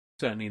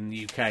 certainly in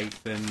the UK,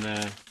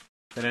 than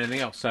anything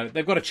else. So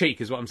they've got a cheek,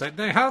 is what I'm saying.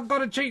 They have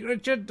got a cheek,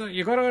 Richard.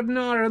 You've got to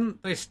ignore them.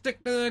 They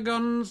stick to their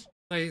guns.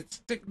 They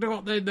stick to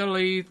what they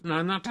believe,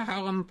 no matter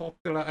how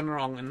unpopular and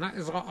wrong. And that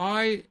is what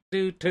I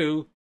do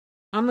too.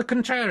 I'm the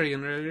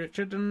contrarian,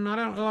 Richard, and I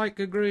don't like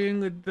agreeing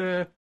with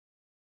the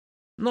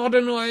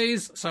modern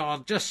ways, so I'll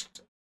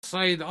just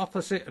say the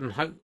opposite and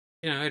hope,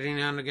 every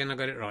now and again I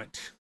get it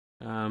right.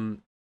 Fair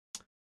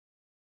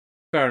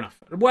enough.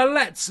 Well,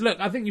 let's look.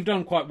 I think you've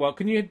done quite well.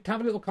 Can you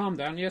have a little calm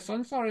down? Yes,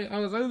 I'm sorry. I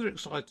was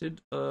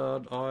overexcited.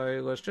 I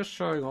was just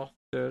showing off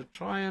to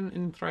try and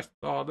interest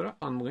Dardra.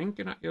 I'm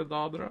linking at your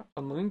Dardra.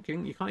 I'm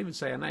linking. You can't even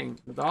say a name.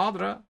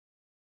 Dardra.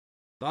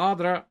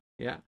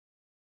 Yeah.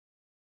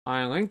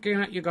 I'm linking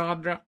at your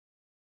Dardra.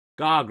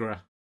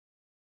 Gargra.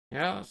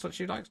 Yeah, that's what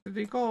she likes to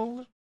be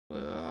called.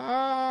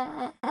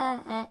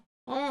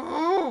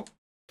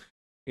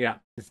 Yeah,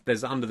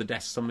 there's under the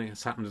desk something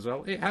that's happened as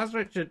well. It has,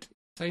 Richard.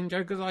 Same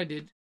joke as I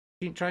did.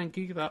 Try and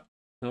keep it up.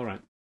 All right.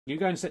 You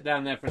go and sit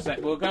down there for a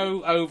sec. We'll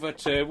go over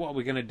to what are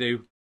we going to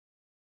do.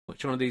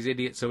 Which one of these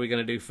idiots are we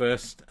going to do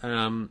first?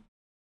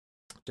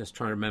 Just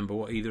trying to remember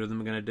what either of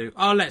them are going to do.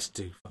 Oh, let's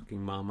do fucking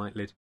Marmite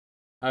Lid.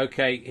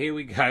 Okay, here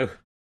we go.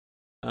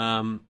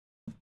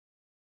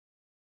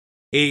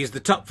 He's the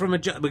top from a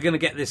jar. We're going to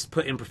get this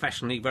put in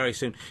professionally very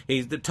soon.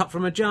 He's the top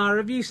from a jar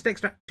of yeast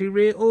extract who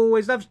really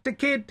always loves to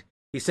kid.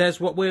 He says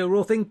what we're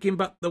all thinking,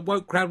 but the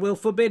woke crowd will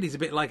forbid. He's a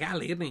bit like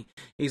Ali, isn't he?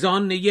 He's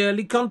on a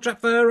yearly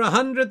contract for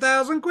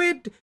 100,000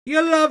 quid.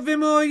 You love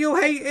him or you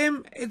hate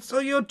him.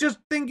 Or you'll just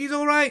think he's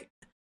all right.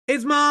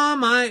 It's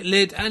Marmite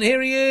Lid, and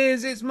here he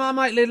is. It's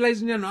Marmite Lid,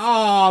 ladies and gentlemen.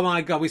 Oh,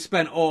 my God, we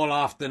spent all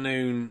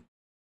afternoon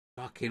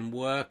fucking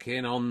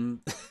working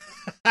on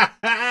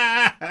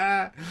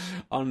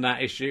on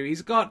that issue.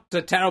 He's got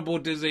a terrible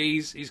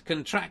disease. He's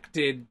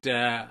contracted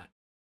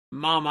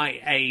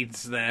Marmite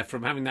AIDS there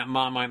from having that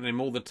Marmite in him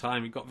all the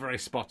time. He got very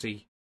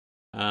spotty.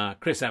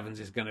 Chris Evans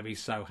is going to be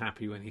so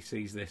happy when he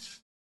sees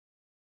this.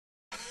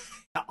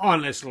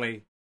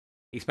 Honestly,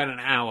 he spent an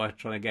hour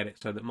trying to get it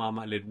so that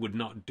Marmite Lid would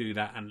not do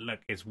that, and look,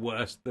 it's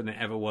worse than it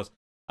ever was.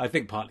 I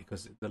think partly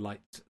because the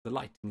lighting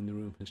in the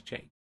room has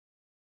changed.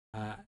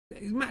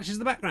 It matches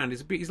the background.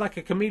 He's like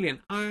a chameleon.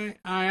 I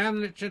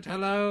am Richard.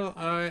 Hello,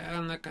 I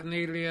am the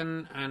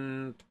chameleon,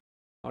 and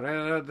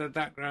whatever the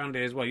background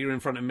is. Well, you're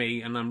in front of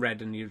me, and I'm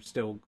red, and you're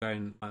still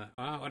going like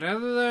that.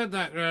 Whatever the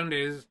background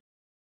is,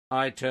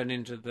 I turn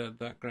into the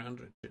background,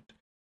 Richard.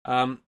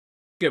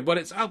 Good. Well,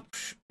 it's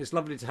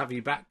lovely to have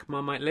you back,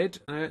 Marmite Lid.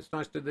 It's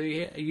nice to be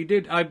here. You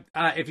did.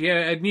 If you're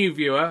a new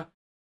viewer,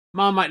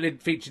 Marmite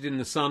Lid featured in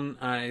The Sun.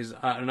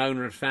 An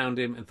owner had found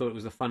him and thought it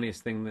was the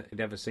funniest thing that he'd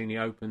ever seen. He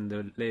opened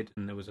the lid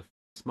and there was a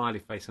smiley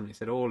face on it. He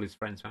said all his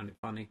friends found it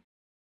funny.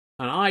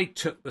 And I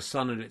took The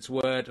Sun at its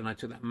word, and I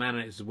took that man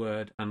at his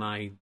word, and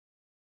I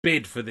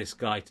bid for this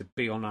guy to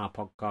be on our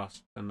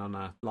podcast and on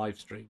our live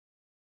stream.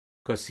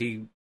 Because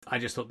I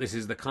just thought this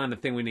is the kind of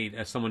thing we need.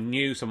 Someone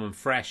new, someone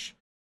fresh,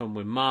 someone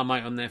with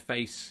Marmite on their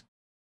face,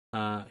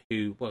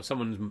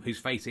 someone whose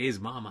face is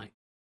Marmite,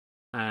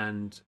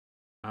 and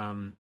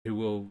who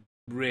will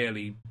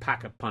really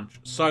pack a punch.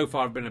 So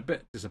far, I've been a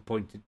bit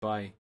disappointed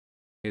by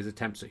his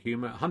attempts at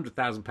humour.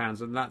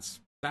 £100,000, and that's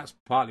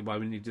partly why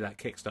we need to do that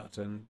Kickstarter,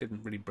 and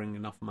didn't really bring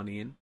enough money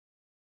in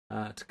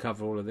to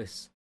cover all of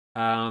this.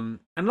 And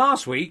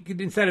last week,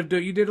 instead of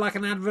you did like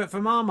an advert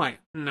for Marmite.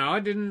 No, I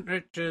didn't,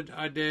 Richard.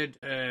 I did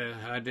an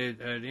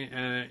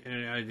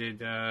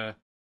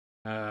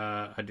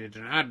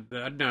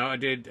advert. No, I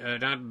did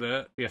an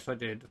advert. Yes, I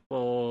did,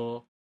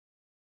 for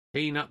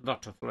peanut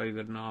butter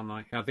flavoured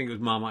Marmite. I think it was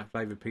Marmite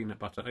flavoured peanut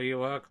butter. Are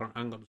you? I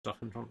haven't got the stuff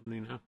in front of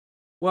me now.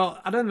 Well,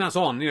 I don't think that's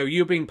on.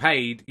 You're being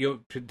paid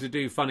to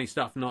do funny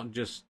stuff, not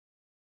just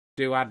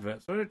do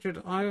adverts. So,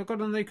 Richard, I've got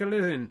to make a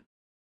living.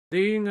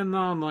 Being a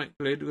Marmite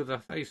lid with a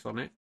face on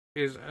it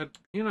is,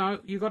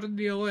 you got to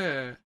be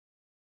aware.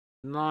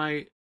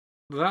 My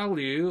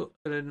value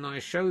and my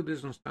show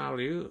business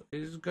value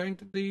is going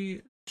to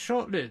be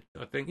short-lived,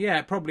 I think. Yeah,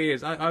 it probably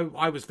is.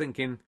 I was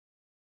thinking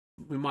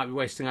we might be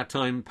wasting our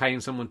time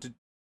paying someone to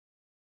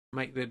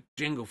make the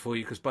jingle for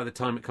you, because by the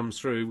time it comes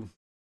through...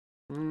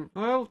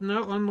 well,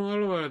 no, I'm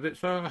well aware of it.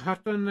 So I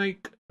have to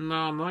make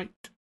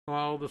Marmite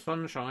while the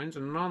sun shines,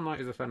 and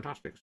Marmite is a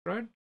fantastic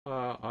spread.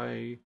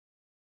 I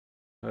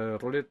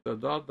lit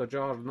the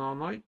jar of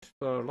Marmite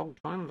for a long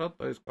time, loved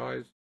those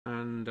guys,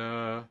 and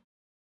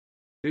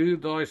do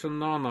die some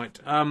Marmite.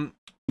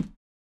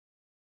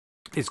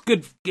 It's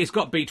good. It's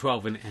got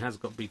B12 in it. It has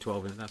got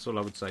B12 in it. That's all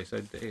I would say.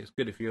 So it's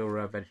good if you're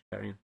a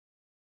vegetarian,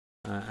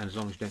 and as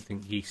long as you don't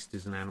think yeast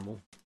is an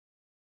animal.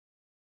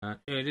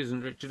 It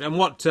isn't, Richard. And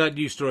what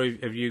news story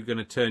are you going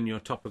to turn your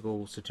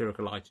topical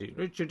satirical eye to?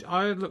 Richard,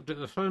 I looked at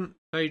the front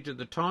page of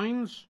the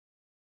Times,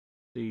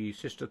 the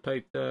sister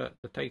paper,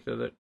 the paper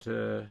that...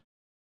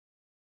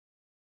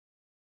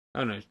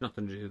 oh no, it's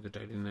nothing to do with the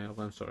Daily Mail.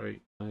 I'm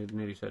sorry. I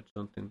nearly said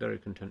something very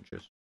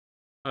contentious.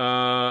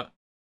 And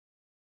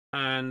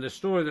the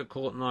story that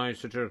caught my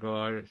satirical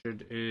eye,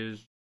 Richard,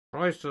 is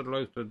price of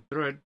loaf of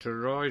bread to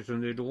rise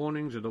amid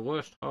warnings of the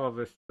worst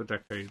harvest for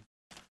decades.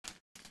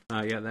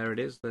 Yeah, there it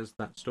is. There's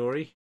that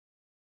story.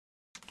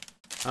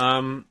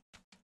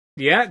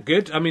 Yeah,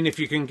 good. I mean, if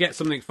you can get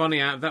something funny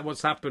out of that,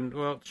 what's happened?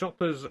 Well,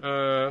 shoppers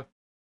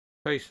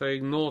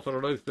facing north of a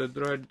loaf of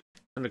bread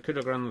and a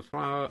kilogram of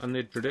flour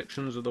amid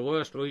predictions of the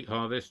worst wheat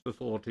harvest for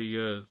 40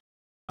 years.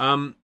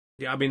 Yeah,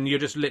 I mean, you're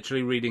just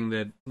literally reading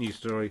the news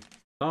story.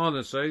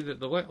 Farmers say that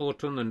the wet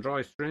autumn and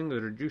dry spring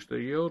have reduced the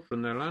yield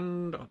from their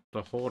land up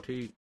to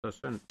 40%.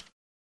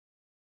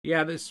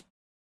 Yeah, it's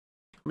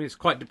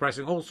quite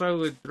depressing. Also,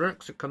 with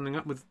Brexit coming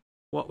up, with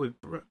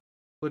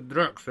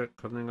Brexit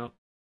coming up,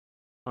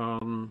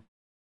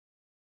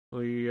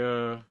 we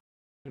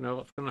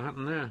what's going to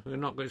happen there?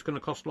 It's going to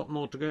cost a lot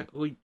more to get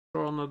wheat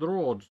on the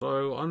road.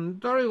 So I'm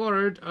very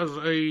worried as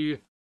a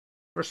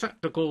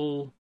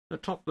receptacle, the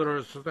top of the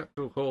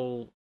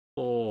receptacle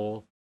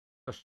for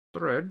a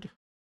spread,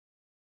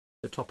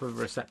 the top of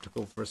a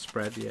receptacle for a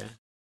spread, yeah,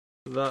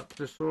 that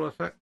this will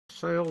affect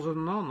sales of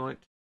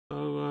Marmite.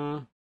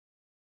 So,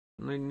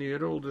 they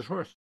need all this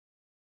horse.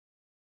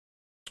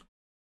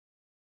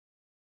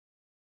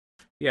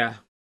 Yeah.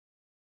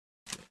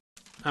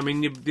 I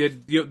mean,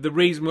 the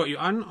reason what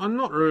I'm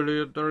not really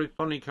a very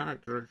funny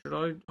character,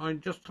 Richard. I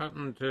just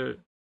happen to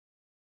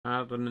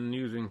have an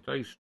amusing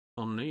face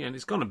on me, and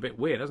it's gone a bit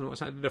weird, hasn't it?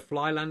 What's that? Did a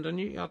fly land on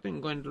you? I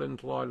think Gwendolyn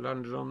Fly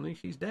landed on me.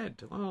 She's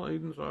dead. Well,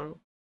 even so.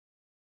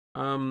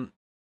 I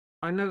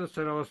never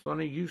said I was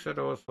funny. You said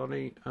I was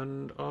funny,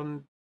 and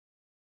I'm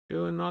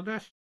doing my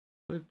best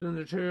with the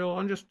material.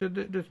 I'm just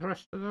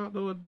depressed about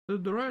the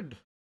bread.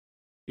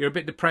 You're a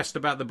bit depressed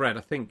about the bread,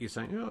 I think you're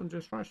saying. Yeah, I'm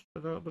distressed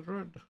about the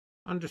bread.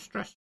 I'm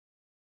distressed.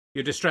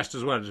 You're distressed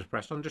as well as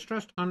depressed. I'm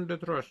distressed and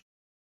distressed.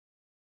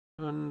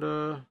 And,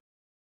 good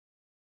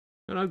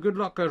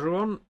luck,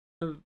 everyone,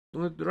 with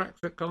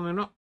Brexit coming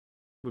up.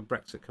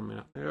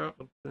 Yeah,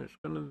 it's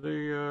going to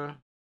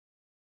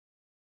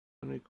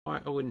be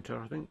quite a winter,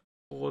 I think.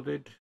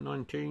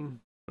 COVID-19,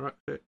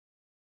 Brexit,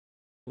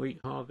 wheat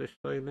harvest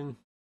failing.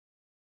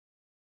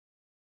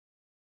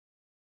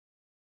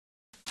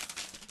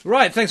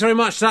 Right, thanks very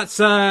much. That's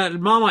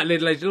Marmite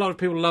lid, ladies. A lot of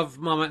people love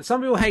Marmite. Some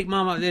people hate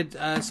Marmite lid.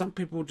 Some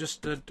people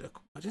just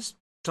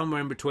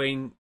somewhere in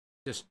between,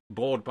 just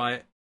bored by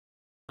it.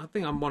 I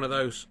think I'm one of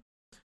those.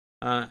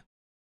 With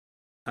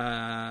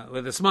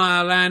a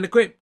smile and a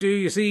quip, do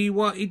you see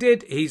what he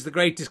did? He's the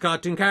greatest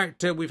cartoon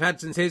character we've had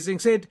since Hissing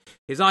Sid.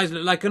 His eyes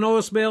look like an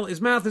oil spill.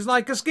 His mouth is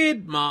like a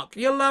skid. Mark,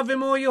 you'll love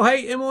him or you'll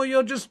hate him or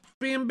you'll just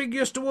be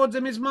ambiguous towards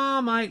him. His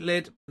Marmite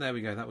lid. There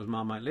we go. That was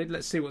Marmite lid.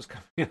 Let's see what's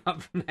coming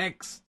up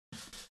next.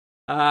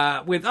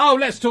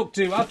 Let's talk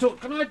to.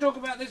 Can I talk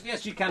about this?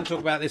 Yes, you can talk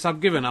about this.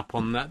 I've given up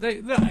on that.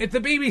 If the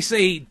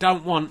BBC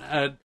don't want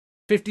a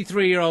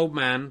 53-year-old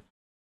man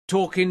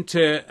talking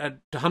to a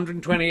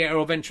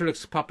 128-year-old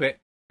ventriloquist puppet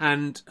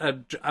and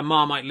a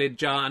Marmite lid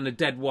jar and a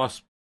dead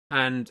wasp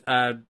and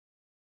a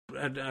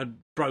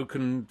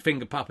broken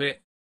finger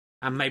puppet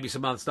and maybe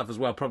some other stuff as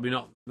well, probably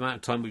not the amount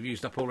of time we've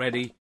used up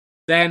already,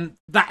 then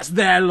that's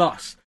their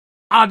loss.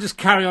 I'll just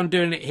carry on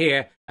doing it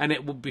here and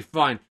it will be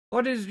fine.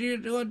 What is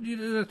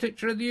the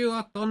picture of you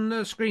up on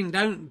the screen?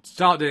 Don't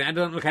start doing it. It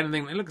doesn't look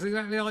anything. It looks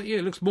exactly like you.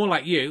 It looks more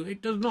like you.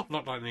 It does not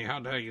look like me. How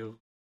dare you?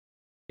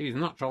 He's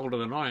much older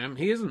than I am.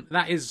 He isn't.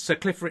 That is Sir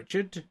Clifford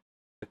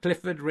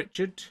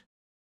Richard.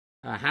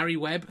 Harry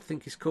Webb, I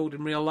think he's called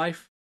in real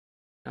life.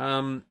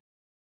 And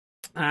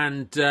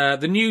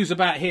the news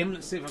about him,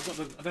 let's see if I've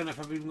got I don't know if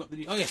I've even got the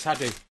news. Oh, yes, I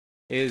do.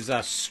 Is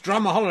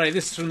Strummer Holiday.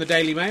 This is from the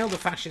Daily Mail, the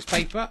fascist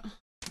paper.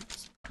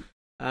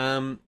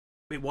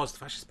 It was the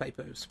fascist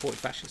paper. It supported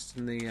fascists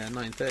in the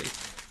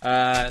 1930s.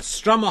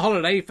 Strummer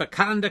Holiday for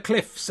Calendar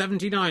Cliff,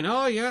 79.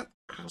 Oh, yeah.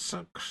 It's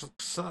a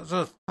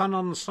pun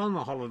on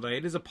summer holiday.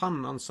 It is a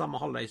pun on summer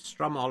holiday,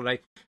 Strummer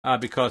Holiday,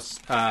 because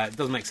it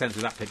doesn't make sense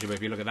with that picture, but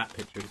if you look at that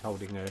picture, he's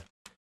holding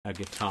a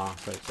guitar,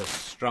 so it's a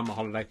Strummer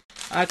holiday.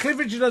 Cliff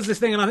Richard does this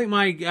thing, and I think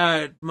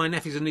my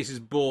nephews and nieces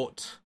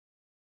bought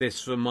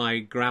this for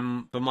my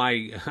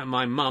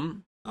my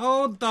mum.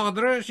 Oh,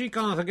 daughter, she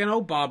comes again.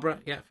 Oh, Barbara,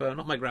 yeah, for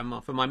not my grandma,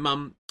 for my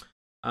mum.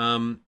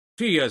 A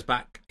few years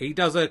back, he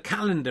does a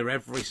calendar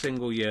every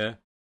single year,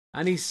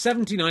 and he's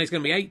 79. He's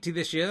going to be 80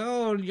 this year.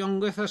 Oh, young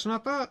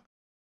whippersnapper.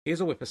 He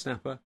is a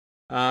whippersnapper.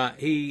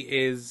 He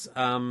is.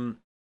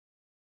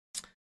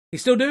 He's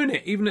still doing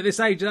it, even at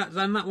this age.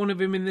 And that one of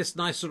him in this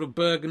nice sort of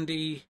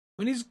burgundy.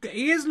 I mean,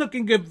 he is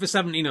looking good for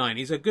 79.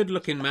 He's a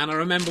good-looking man. I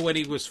remember when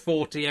he was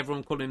 40,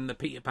 everyone called him the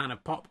Peter Pan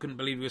of pop. Couldn't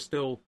believe he was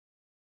still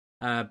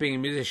being a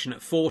musician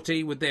at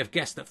 40. Would they have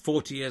guessed that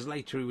 40 years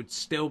later he would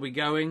still be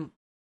going?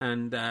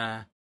 And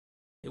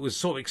it was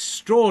sort of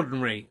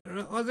extraordinary.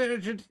 Was it,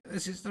 Richard?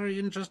 This is very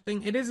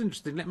interesting. It is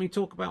interesting. Let me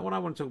talk about what I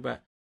want to talk about.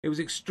 It was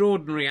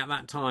extraordinary at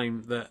that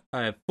time that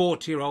a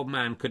 40-year-old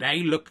man could, A,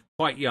 look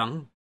quite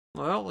young.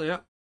 Well, yeah.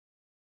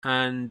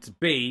 And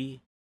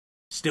B,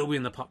 still be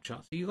in the pop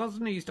charts. He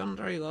wasn't. He's done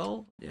very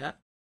well. Yeah,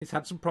 he's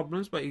had some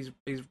problems, but he's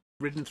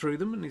ridden through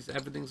them, and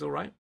everything's all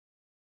right.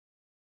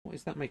 What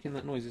is that making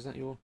that noise? Is that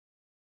your?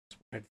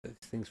 This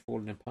thing's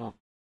falling apart.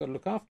 Got to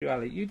look after you,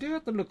 Ali. You do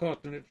have to look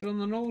after it. It's on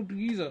an old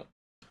geezer.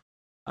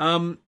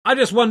 I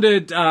just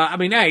wondered. I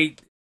mean, A,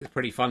 it's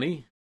pretty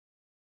funny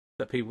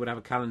that people would have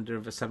a calendar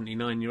of a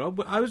 79-year-old.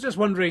 But I was just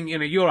wondering. You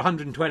know, you're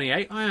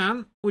 128. I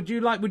am. Would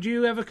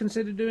you ever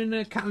consider doing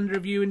a calendar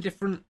of you in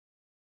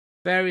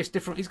various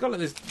different. He's got like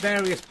this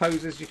various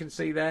poses you can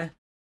see there.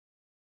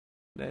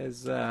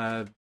 There's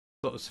sort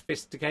of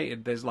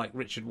sophisticated. There's like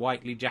Richard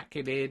Whiteley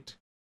jacketed,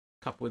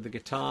 couple with the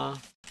guitar.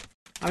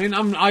 I mean,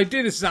 I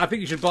do this. I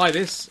think you should buy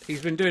this.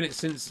 He's been doing it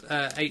since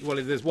Well,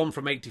 there's one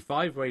from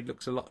 '85 where he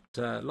looks a lot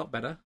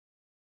better.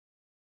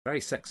 Very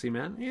sexy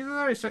man. He's a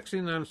very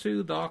sexy man.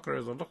 Sue Barker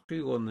is a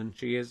lucky one than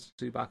she is.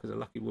 Sue Barker's a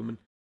lucky woman.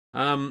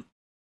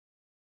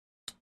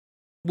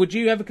 Would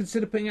you ever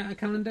consider putting out a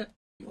calendar?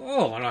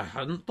 Oh, well, I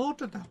hadn't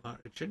thought of that,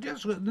 Richard.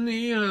 Yes, with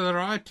the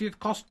variety of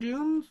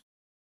costumes,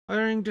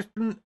 wearing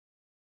different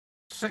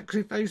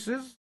sexy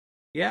faces.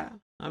 Yeah,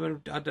 I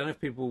mean, I don't know if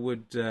people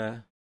would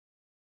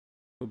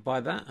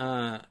buy that.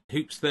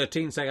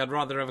 Hoops13 saying I'd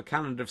rather have a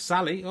calendar of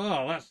Sally.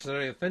 Oh, that's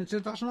very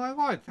offensive. That's my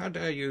wife. How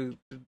dare you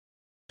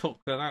talk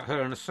about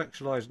her in a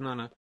sexualised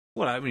manner?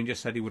 Well, I mean, he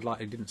just said he would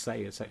like. He didn't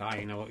say it. Say,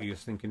 I know what you were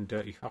thinking,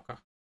 dirty fucker.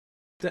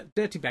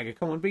 Dirty beggar.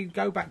 Come on,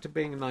 go back to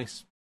being a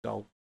nice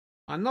doll.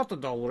 I'm not a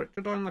doll,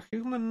 Richard. I'm a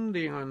human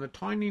being. I'm the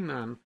tiny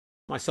man.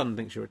 My son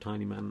thinks you're a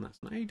tiny man. That's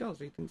not. He does.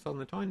 He thinks I'm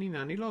the tiny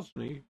man. He loves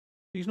me.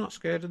 He's not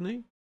scared of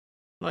me.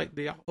 Like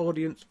the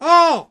audience.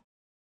 Oh!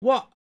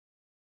 What?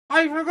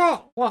 I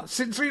forgot. What?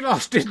 Since we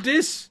last did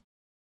this,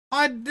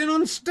 I'd been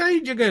on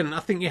stage again. I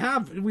think you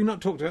have. We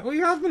not talked about it? We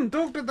haven't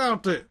talked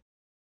about it.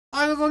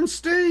 I was on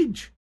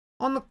stage.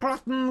 On the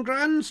Clapham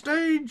Grand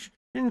stage.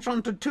 In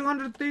front of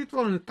 200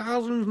 people and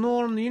thousands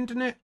more on the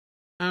internet.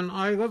 And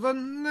I was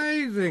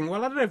amazing.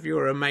 Well, I don't know if you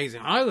were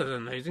amazing. I was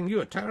amazing. You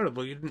were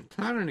terrible. You didn't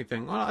plan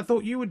anything. Well, I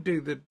thought you would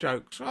do the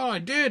jokes. Oh, I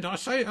did. I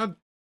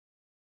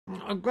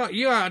got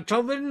you out of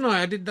trouble, didn't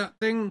I? I did that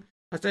thing.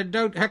 I said,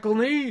 don't heckle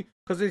me,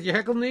 because if you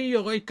heckle me,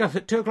 you'll wake up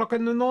at 2 o'clock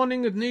in the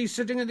morning with me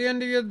sitting at the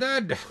end of your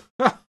bed.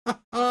 That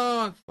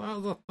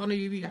was a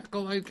funny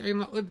heckle I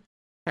came up with.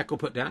 Heckle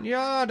put down.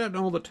 Yeah, I don't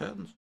know all the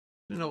terms.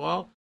 It's been a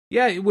while.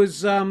 Yeah, it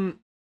was,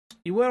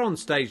 you were on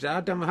stage there. I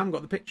haven't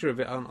got the picture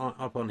of it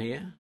up on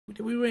here.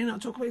 Did we really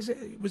not talk about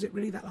it? Was it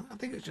really that long? I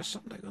think it was just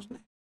Sunday, wasn't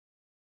it?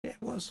 Yeah,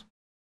 it was.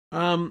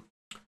 Yeah,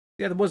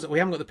 there was. We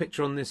haven't got the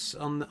picture on this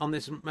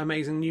this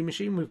amazing new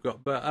machine we've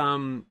got, but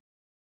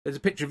there's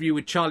a picture of you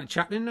with Charlie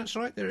Chaplin. That's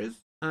right, there is.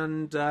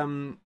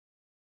 And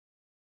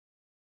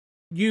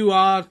you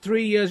are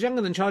 3 years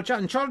younger than Charlie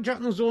Chaplin. Charlie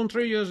Chaplin was born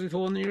 3 years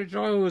before me.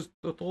 I was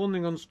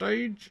performing on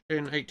stage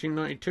in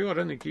 1892. I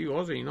don't think he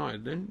was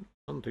United then.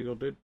 I don't think I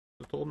did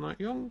perform that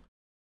young.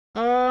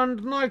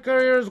 And my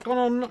career has gone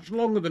on much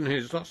longer than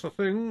his. That's the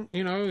thing.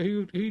 You know,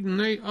 he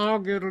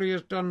arguably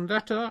has done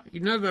better. He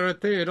never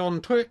appeared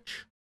on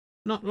Twitch,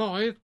 not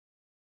live.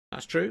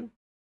 That's true.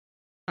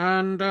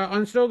 And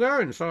I'm still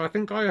going, so I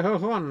think I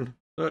have won.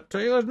 But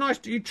it was nice.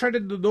 He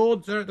treaded the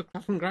Lords there at the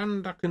Clapham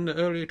Grand back in the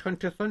early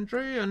 20th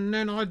century, and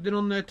then I'd been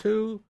on there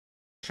too,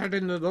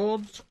 treading the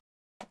Lords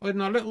with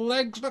my little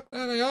legs. Look,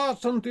 there they are.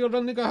 Some people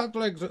don't think I have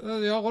legs. There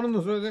they are. One of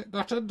them's a bit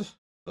battered.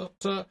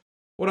 But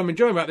what I'm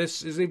enjoying about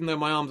this is even though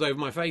my arm's over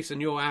my face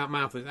and your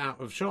mouth is out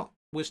of shot,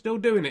 we're still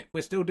doing it.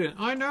 We're still doing it.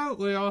 I know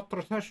we are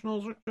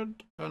professionals,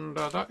 Richard, and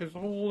that is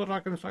all that I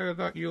can say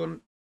about you.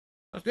 And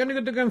that's the only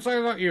good thing I can say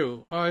about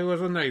you. I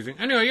was amazing.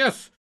 Anyway,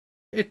 yes,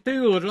 if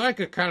you would like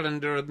a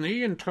calendar of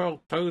me in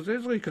 12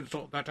 poses, we could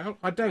sort that out.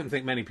 I don't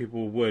think many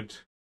people would.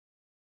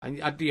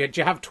 And do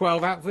you have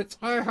 12 outfits?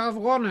 I have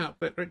one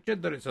outfit,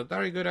 Richard, that it's a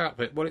very good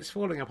outfit. Well, it's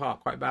falling apart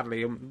quite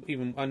badly.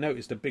 Even I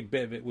noticed a big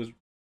bit of it was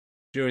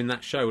during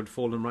that show had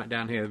fallen right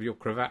down here of your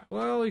cravat.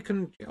 Well, you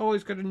can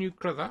always get a new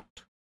cravat.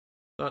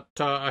 But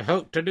I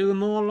hope to do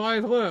more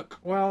live work.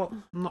 Well,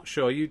 I'm not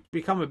sure. You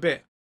become a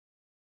bit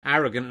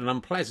arrogant and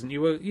unpleasant.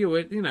 You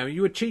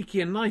were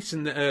cheeky and nice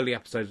in the early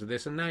episodes of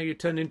this, and now you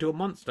turned into a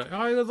monster.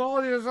 I was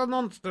always a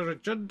monster,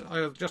 Richard.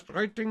 I was just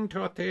waiting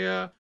to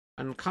appear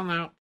and come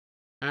out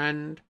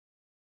and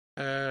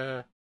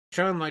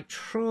show my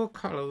true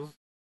colours,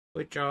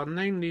 which are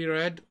namely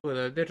red with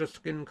a bit of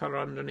skin colour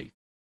underneath.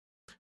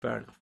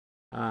 Fair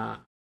enough.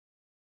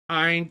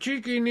 I'm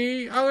cheeky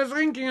knee. I was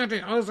winking at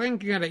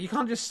it. You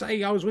can't just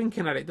say I was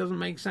winking at it. It doesn't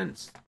make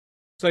sense.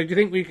 So do you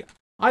think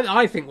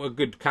I think we're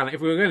good calendar.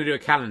 If we were going to do a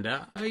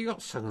calendar, you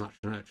got so much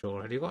merch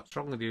already. What's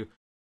wrong with you?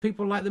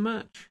 People like the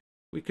merch.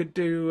 We could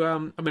do.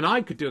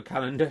 I could do a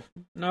calendar.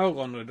 No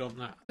one would want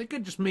that. They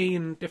could just me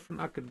and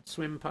different. I could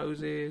swim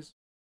poses.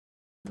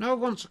 No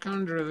one wants a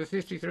calendar of a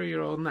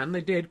 53-year-old man.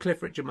 They did.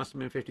 Cliff Richard must have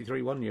been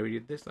 53 one year he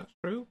did this. That's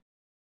true.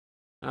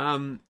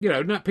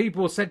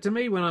 People said to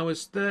me when I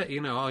was 30,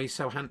 oh, he's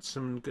so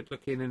handsome, good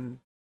looking, and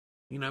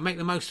make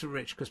the most of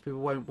Rich because people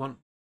won't want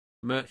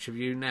merch of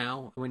you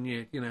now when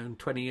you're, in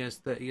 20 years,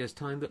 30 years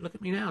time. But look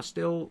at me now,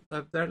 still,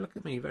 there. Look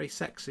at me, very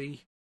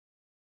sexy.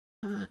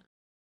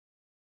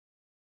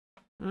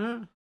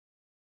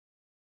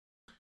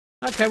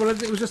 Okay, well,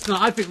 it was just.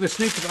 I think the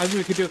snooker. I think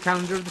we could do a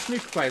calendar of the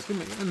snooker players,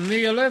 couldn't we? In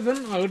the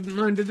 11, I wouldn't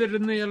mind it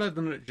in the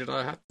 11, Richard.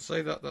 I have to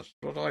say that. That's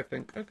what I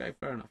think. Okay,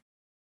 fair enough.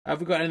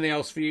 Have we got anything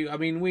else for you? I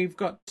mean, we've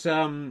got.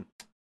 Shall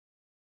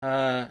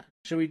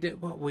we do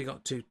what we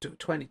got to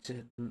 20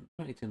 to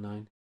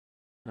 9?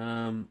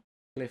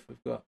 Cliff,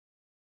 we've got.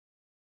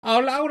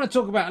 Oh, I want to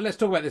talk about. Let's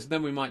talk about this, and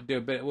then we might do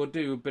a bit. We'll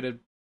do a bit of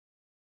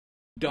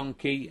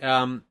donkey.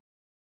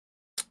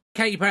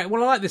 Katy Perry.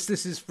 Well, I like this.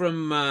 This is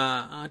from.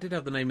 I did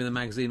have the name of the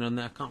magazine on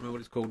there. I can't remember what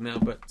it's called now,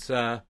 but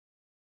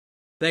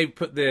they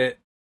put the.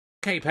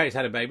 Katy Perry's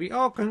had a baby.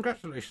 Oh,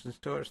 congratulations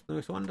to her! It's the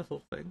most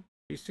wonderful thing.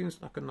 She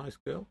seems like a nice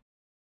girl.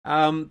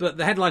 But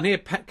the headline here: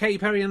 Katy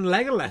Perry and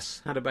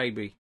Legolas had a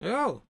baby.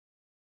 Oh,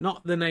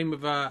 not the name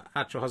of her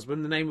actual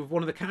husband. The name of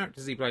one of the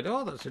characters he played.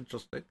 Oh, that's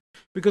interesting.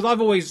 Because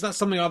that's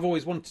something I've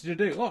always wanted to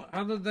do. What?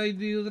 How did they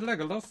do the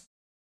Legolas?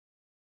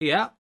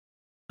 Yeah,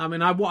 I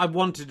mean, what I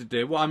wanted to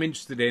do, what I'm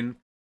interested in.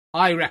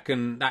 I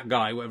reckon that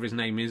guy, whatever his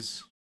name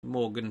is,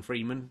 Morgan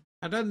Freeman.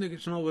 I don't think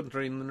it's Morgan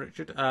Freeman,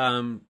 Richard.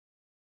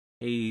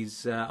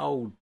 He's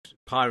old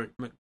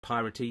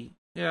piratey.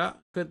 Yeah,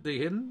 could be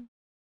him.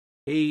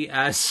 He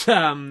was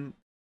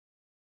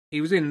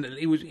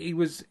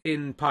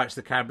in Pirates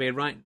of the Caribbean,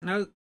 right?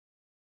 No,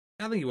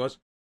 I think he was.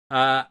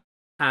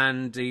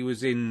 And he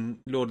was in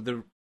Lord of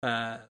the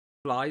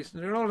Flies,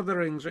 Lord of the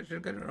Rings.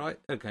 Richard, get it right?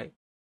 Okay.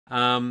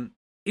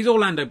 He's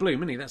Orlando Bloom,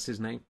 isn't he? That's his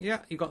name.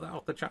 Yeah, you got that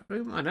off the chat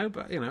room. I know,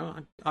 but,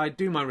 I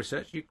do my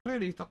research. You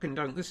clearly fucking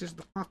don't. This is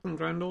the fucking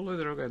grand all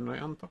over again, right?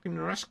 I'm fucking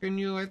asking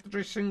you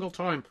every single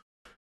time.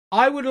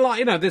 I would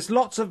like, there's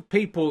lots of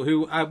people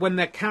who, when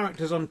they're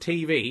characters on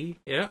TV,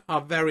 are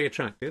very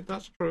attractive.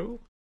 That's true.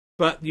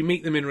 But you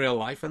meet them in real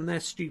life and they're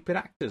stupid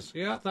actors.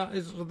 Yeah, that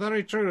is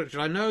very true, Richard.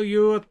 I know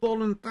you have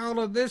fallen foul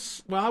of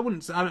this. Well, I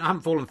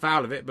haven't fallen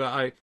foul of it,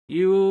 but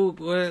you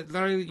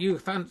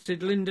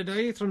fancied Linda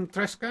Day from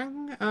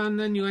Tresgang, and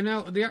then you went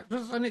out with the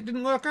actress, and it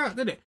didn't work out,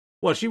 did it?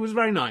 Well, she was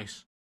very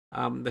nice.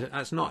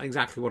 That's not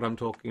exactly what I'm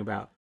talking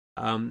about.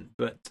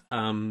 But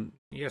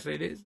yes,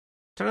 it is.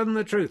 Tell them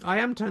the truth. I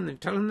am telling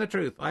the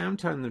truth. I am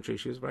telling the truth.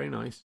 She was very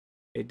nice.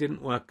 It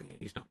didn't work.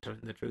 He's not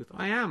telling the truth.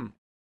 I am,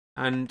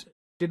 and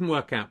didn't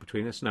work out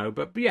between us. No,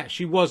 but yeah,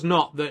 she was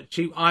not that.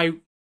 I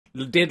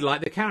did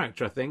like the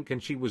character, I think,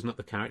 and she was not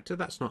the character.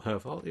 That's not her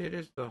fault. It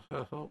is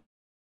her fault.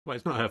 Well,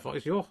 it's not her fault,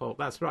 it's your fault.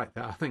 That's right.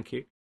 Thank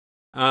you.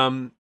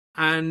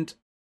 And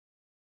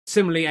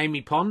similarly,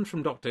 Amy Pond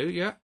from Doctor Who,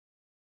 yeah.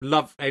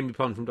 Love Amy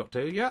Pond from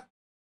Doctor Who, yeah.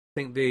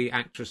 Think the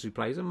actress who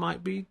plays her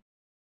might be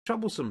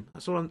troublesome.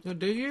 That's all I'm going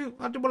to do. You?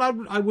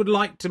 I would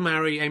like to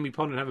marry Amy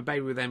Pond and have a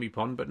baby with Amy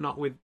Pond, but not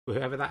with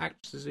whoever that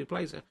actress is who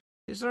plays her.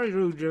 It's very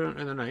rude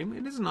in the name.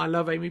 It isn't. I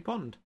love Amy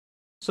Pond.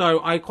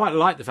 So I quite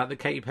like the fact that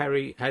Katy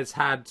Perry has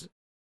had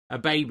a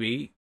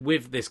baby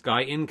with this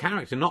guy in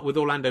character, not with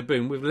Orlando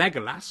Bloom, with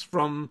Legolas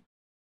from.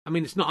 I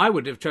mean, it's not. I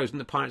would have chosen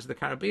the Pirates of the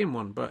Caribbean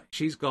one, but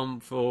she's gone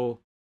for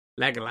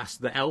Legolas,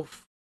 the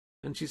elf,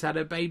 and she's had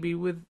a baby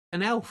with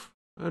an elf,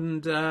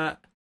 and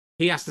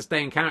he has to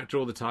stay in character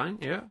all the time.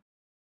 Yeah,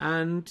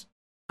 and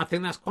I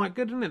think that's quite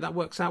good, isn't it? That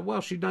works out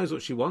well. She knows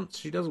what she wants.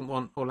 She doesn't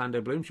want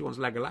Orlando Bloom. She wants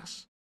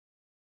Legolas,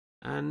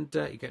 and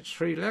he gets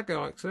free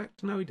Lego. I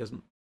expect. No, he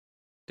doesn't.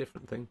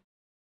 Different thing.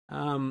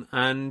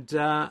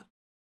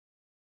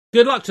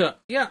 Good luck to her.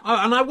 Yeah,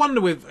 and I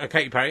wonder with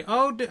Katy Perry,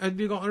 have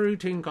you got a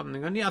routine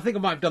something? And yeah, I think I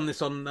might have done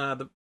this on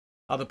the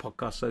other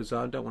podcast,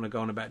 so I don't want to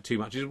go on about it too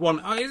much. Is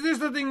this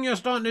the thing you're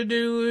starting to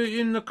do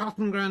in the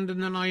Cotton Grand?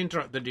 And then I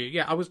interrupted you.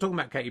 Yeah, I was talking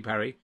about Katy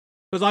Perry.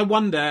 Because I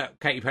wonder,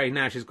 Katy Perry,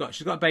 now she's got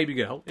a baby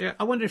girl. Yeah,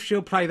 I wonder if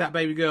she'll play that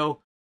baby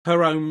girl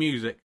her own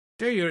music.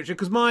 Do you, Richard?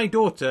 Because my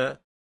daughter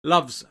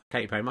loves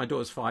Katy Perry. My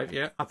daughter's 5,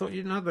 yeah. I thought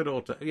you didn't have a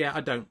daughter. Yeah,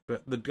 I don't,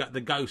 but the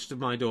ghost of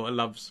my daughter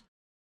loves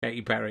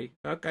Katy Perry.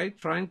 Okay,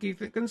 try and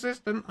keep it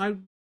consistent.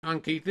 I'm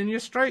keeping you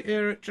straight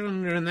here, Richard,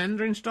 and then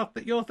doing stuff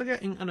that you're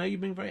forgetting. I know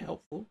you've been very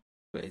helpful,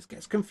 but it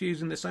gets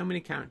confusing. There's so many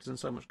characters and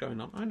so much going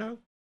on. I know.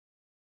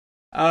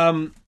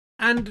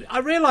 And I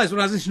realised when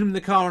I was listening in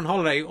the car on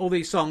holiday, all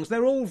these songs,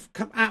 they're all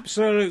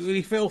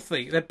absolutely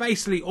filthy. They're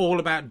basically all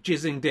about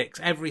jizzing dicks,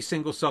 every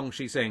single song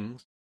she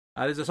sings.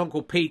 There's a song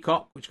called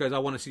Peacock, which goes, I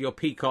want to see your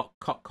peacock,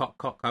 cock, cock,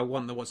 cock. I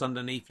wonder what's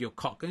underneath your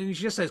cock. And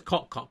she just says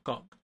cock, cock,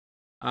 cock.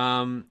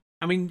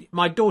 I mean,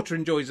 my daughter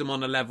enjoys them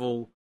on a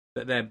level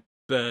that they're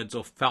birds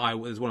or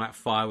fireworks. There's one about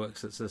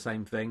fireworks that's the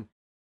same thing.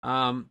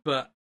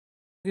 But,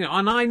 you know,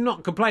 and I'm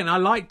not complaining. I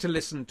like to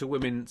listen to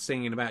women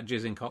singing about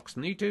jizzing cocks.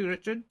 And you too,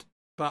 Richard.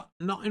 But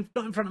not in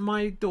front of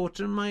my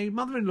daughter and my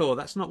mother-in-law.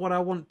 That's not what I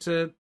want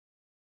to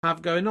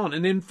have going on.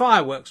 And in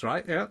fireworks,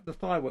 right? Yeah, the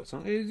fireworks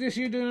song. Is this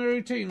you doing a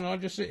routine? Or I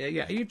just sit here?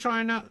 Yeah. Are you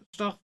trying out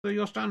stuff for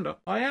your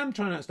stand-up? I am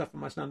trying out stuff for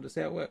my stand-up to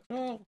see how it works.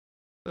 Oh,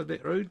 it's a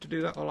bit rude to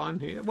do that while I'm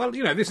here. Well,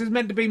 you know, this is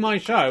meant to be my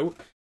show,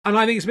 and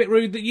I think it's a bit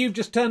rude that you've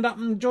just turned up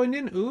and joined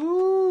in.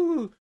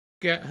 Ooh,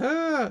 get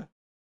her.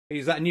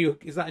 Is that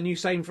a new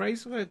saying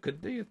phrase? Well, it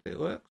could be if it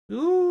works.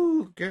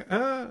 Ooh, get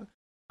her.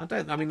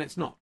 I mean, it's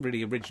not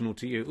really original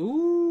to you.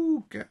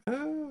 Ooh, get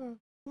her.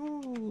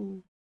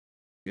 Ooh,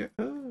 get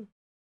her.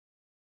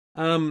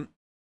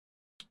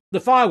 The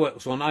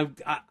fireworks one,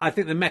 I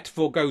think the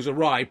metaphor goes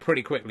awry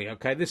pretty quickly.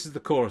 Okay, this is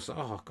the chorus.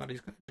 Oh God, he's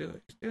going to do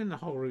it. He's doing the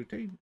whole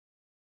routine.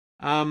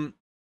 The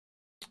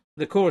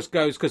chorus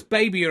goes, because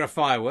baby, you're a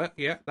firework.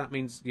 Yeah, that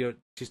means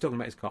she's talking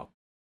about his cock.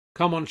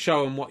 Come on,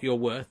 show him what you're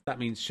worth. That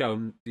means show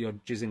him your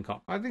jizzing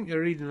cock. I think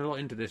you're reading a lot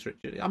into this,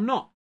 Richard. I'm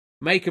not.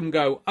 Make him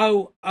go,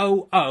 oh,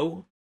 oh,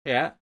 oh.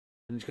 Yeah.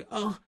 And you go,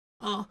 oh,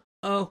 oh,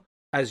 oh.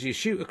 As you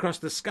shoot across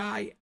the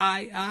sky,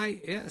 I.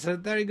 Yeah, it's a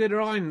very good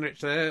rhyme,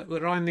 Rich, there.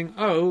 The rhyming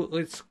oh,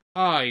 it's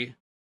I.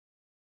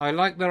 I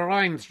like the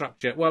rhyme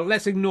structure. Well,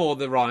 let's ignore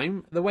the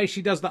rhyme. The way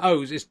she does the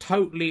O's is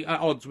totally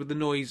at odds with the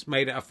noise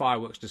made at a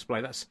fireworks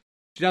display.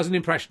 She does a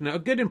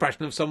good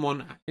impression of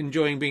someone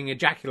enjoying being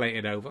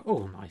ejaculated over.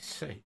 Oh, nice.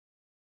 See.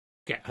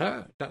 Get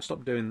her. Don't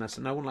stop doing this.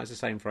 No one likes the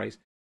same phrase.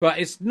 But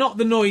it's not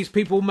the noise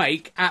people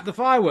make at the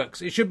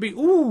fireworks. It should be,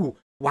 ooh,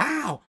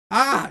 wow,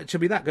 ah. It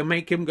should be that. Gonna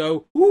make him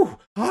go, ooh,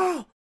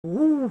 ah,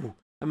 ooh.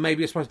 And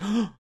maybe it's supposed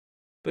to,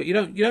 but you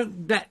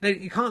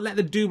can't let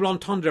the double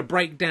entendre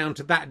break down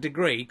to that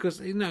degree, because,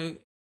 you know, if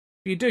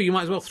you do, you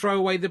might as well throw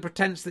away the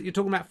pretense that you're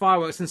talking about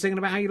fireworks and singing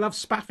about how you love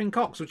spaffing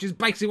cocks, which is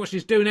basically what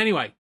she's doing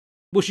anyway.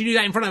 Will she do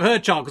that in front of her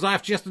child?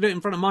 Because she has to do it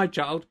in front of my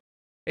child.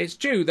 It's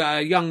true that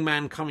a young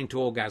man coming to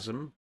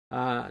orgasm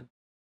can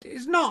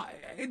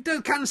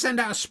send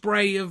out a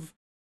spray of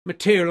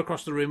material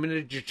across the room in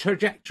a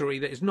trajectory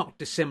that is not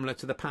dissimilar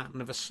to the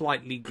pattern of a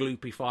slightly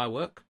gloopy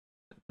firework.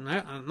 No,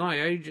 at my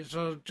age, it's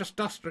just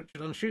dust,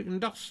 Richard. I'm shooting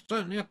dust,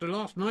 certainly after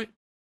last night.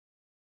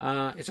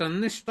 It's a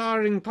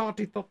nest-starring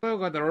party topper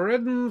where the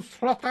ribbons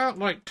flop out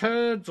like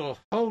turds or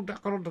hold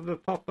back onto the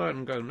topper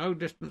and go no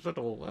distance at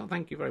all. Well,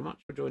 thank you very much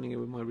for joining in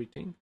with my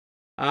routine.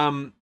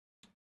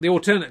 The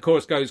alternate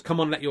chorus goes, come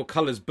on, let your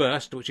colours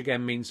burst, which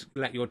again means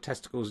let your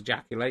testicles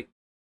ejaculate.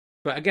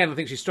 But again, I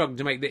think she's struggling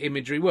to make the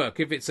imagery work.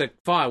 If it's a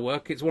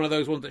firework, it's one of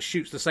those ones that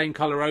shoots the same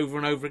colour over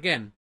and over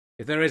again.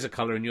 If there is a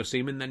colour in your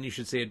semen, then you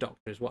should see a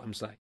doctor, is what I'm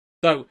saying.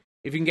 So,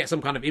 if you can get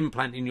some kind of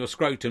implant in your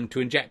scrotum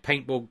to inject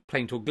paint or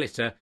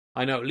glitter,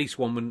 I know at least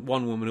one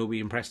woman will be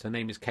impressed. Her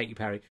name is Katy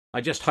Perry. I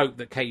just hope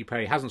that Katy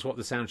Perry hasn't swapped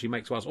the sound she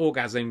makes whilst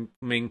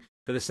orgasming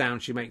for the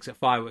sound she makes at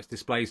fireworks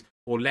displays,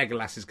 or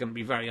Legolas is going to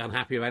be very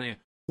unhappy about it.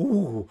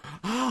 Ooh,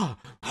 ah,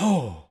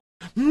 oh,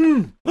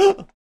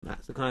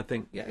 That's the kind of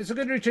thing. Yeah, it's a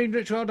good routine,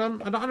 Rich. Well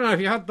done. I don't know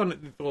if you had done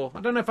it before. I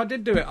don't know if I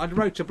did do it. I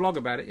wrote a blog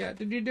about it. Yeah,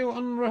 did you do it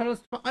on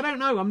rehearsed? I don't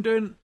know. I'm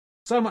doing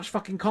so much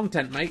fucking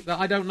content, mate, that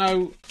I don't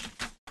know.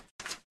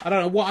 I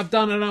don't know what I've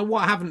done and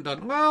what I haven't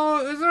done.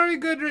 Well, it was very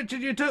good,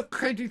 Richard. You took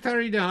Katy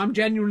Perry down. I'm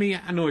genuinely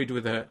annoyed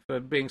with her for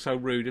being so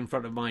rude in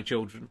front of my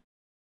children.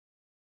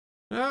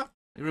 Yeah.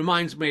 It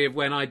reminds me of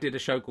when I did a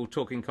show called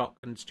Talking Cock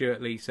and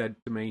Stuart Lee said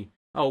to me,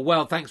 oh,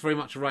 well, thanks very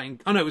much for writing...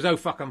 Oh, no, it was Oh,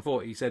 fuck, I'm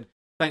 40. He said,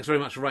 thanks very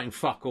much for writing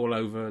fuck all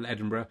over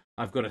Edinburgh.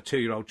 I've got a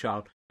 2-year-old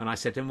child. And I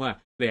said to him, well,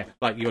 yeah,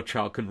 like your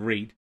child can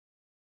read.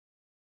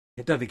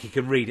 I don't think he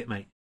can read it,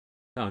 mate.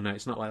 Oh, no,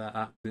 it's not like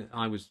that.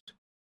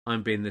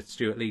 I'm being the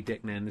Stuart Lee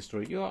dick now in this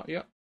story.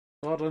 Yeah.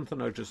 Well done for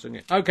noticing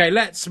it. Okay,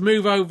 let's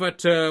move over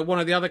to one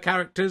of the other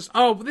characters.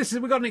 Oh,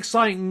 we've got an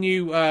exciting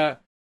new...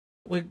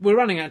 We're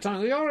running out of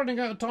time. We are running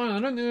out of time. I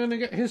don't think we're going to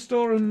get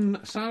Histor and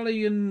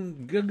Sally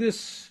and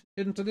Gugus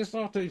into this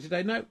after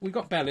today. No, we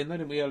got Bell in,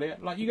 didn't we, earlier?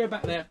 Like, you go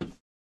back there.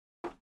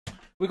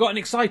 We got an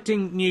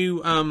exciting new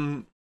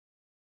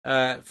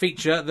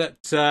feature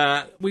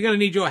that we're going to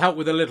need your help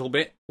with a little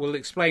bit. We'll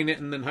explain it,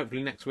 and then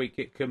hopefully next week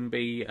it can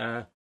be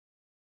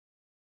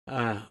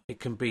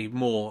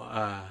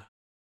more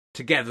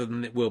together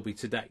than it will be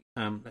today.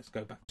 Let's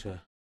go back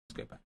to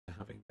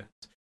having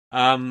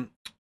that.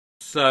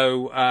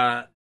 So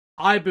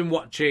I've been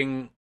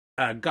watching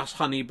Gus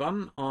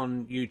Honeybun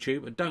on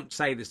YouTube. And don't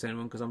say this to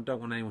anyone because I don't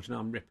want anyone to know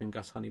I'm ripping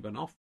Gus Honeybun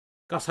off.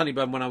 Gus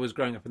Honeybun, when I was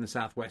growing up in the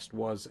Southwest,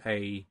 was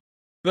a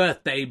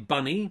birthday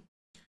bunny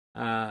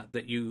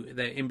that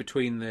in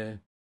between the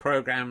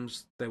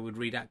programs, they would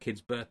read out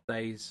kids'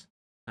 birthdays,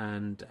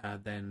 and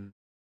then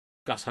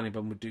Gus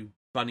Honeybun would do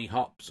bunny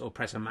hops or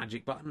press a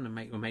magic button and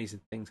make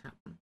amazing things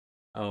happen.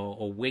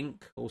 Or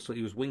wink. Also,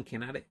 he was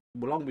winking at it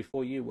long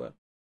before you were.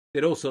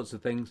 Did all sorts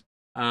of things.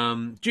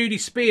 Judy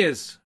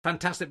Spears,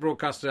 fantastic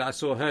broadcaster. I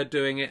saw her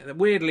doing it.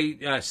 Weirdly,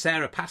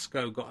 Sarah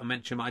Pascoe got a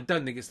mention. I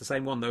don't think it's the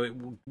same one, though. It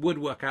would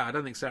work out. I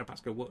don't think Sarah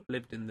Pascoe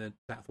lived in the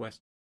Southwest.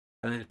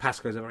 And then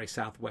Pascoe is a very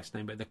Southwest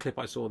name, but the clip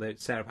I saw there,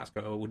 Sarah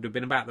Pascoe would have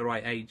been about the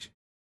right age.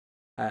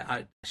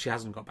 She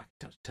hasn't got back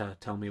in touch to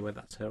tell me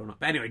whether that's her or not.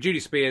 But anyway, Judy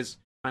Spears,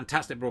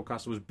 fantastic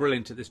broadcaster, was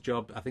brilliant at this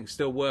job. I think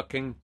still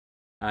working.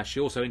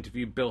 She also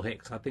interviewed Bill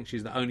Hicks. I think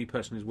she's the only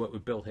person who's worked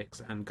with Bill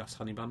Hicks and Gus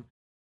Honeybun.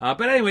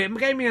 But anyway, it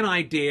gave me an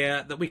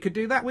idea that we could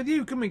do that with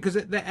you, couldn't we? Because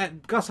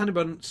Gus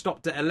Honeybun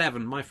stopped at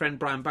 11. My friend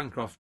Brian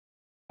Bancroft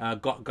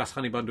got Gus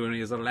Honeybun when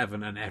he was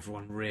 11, and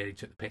everyone really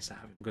took the piss out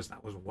of him because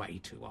that was way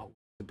too old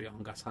to be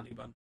on Gus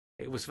Honeybun.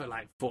 It was for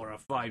like 4 or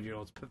 5 year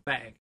olds.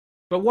 Pathetic.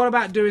 But what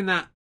about doing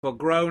that for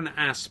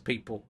grown-ass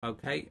people,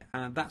 okay?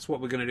 And that's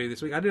what we're going to do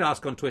this week. I did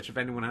ask on Twitter if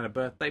anyone had a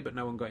birthday, but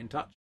no one got in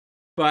touch.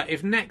 But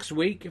if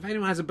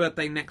anyone has a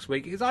birthday next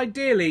week, it's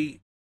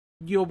ideally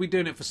you'll be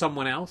doing it for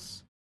someone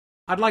else.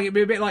 I'd like it to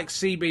be a bit like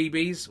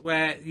CBeebies,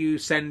 where you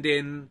send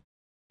in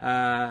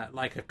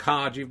like a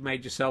card you've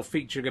made yourself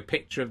featuring a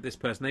picture of this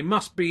person. They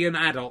must be an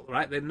adult,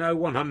 right? There's no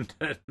one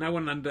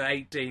under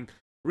 18,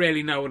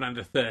 really no one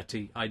under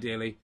 30,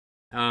 ideally.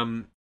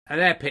 And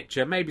their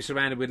picture, maybe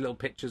surrounded with little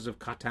pictures of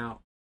cut-out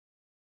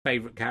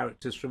favourite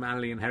characters from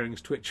Ali and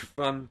Herring's Twitch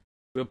Fun.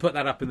 We'll put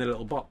that up in the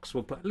little box.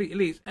 We'll put at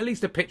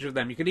least a picture of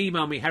them. You can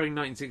email me,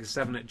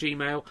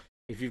 herring1967@gmail.com,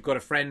 if you've got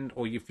a friend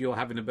or if you're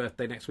having a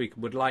birthday next week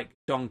and would like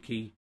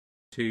Donkey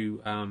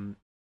to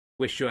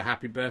wish you a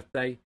happy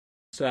birthday.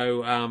 So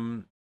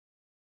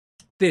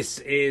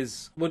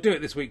we'll do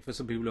it this week for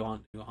some people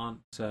who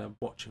aren't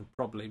watching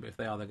probably, but if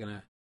they are, they're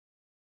gonna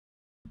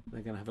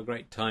have a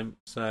great time.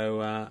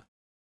 So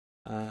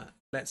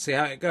let's see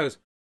how it goes.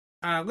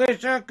 I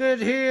wish I could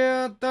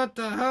hear that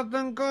I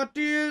haven't got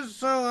ears,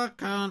 so I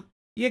can't.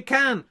 You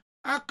can.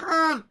 I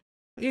can't.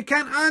 You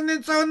can. And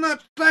it's on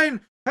that plane.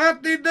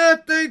 Happy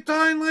birthday,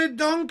 tiny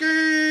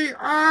donkey!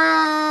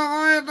 Ah,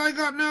 why have I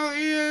got no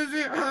ears?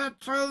 It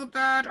hurts so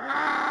bad.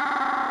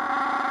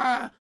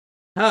 Ah!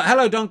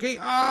 Hello, donkey.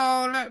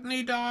 Oh, let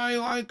me die.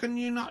 Why can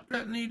you not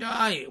let me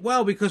die?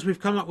 Well, because we've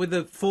come up with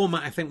a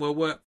format I think will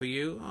work for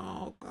you.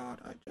 Oh,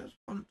 God, I just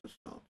want to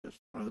stop. Just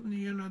throw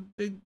me in a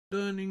big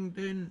burning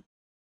bin.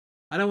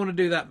 I don't want to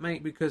do that,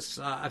 mate, because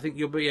I think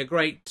you'll be a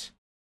great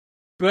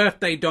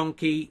birthday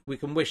donkey. We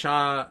can wish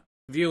our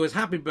viewers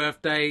happy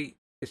birthday.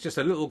 It's just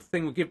a little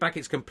thing we give back.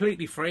 It's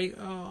completely free.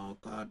 Oh,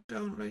 God,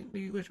 don't make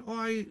me wish.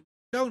 Why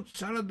don't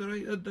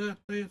celebrate a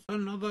birthday? It's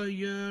another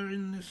year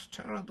in this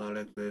terrible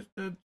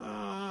existence.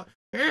 All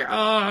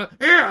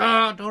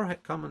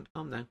right, calm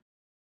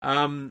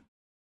down.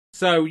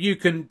 So you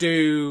can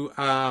do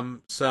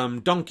some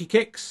donkey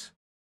kicks.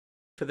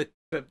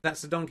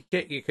 That's the donkey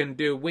kick. You can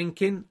do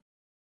winking.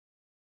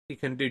 You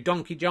can do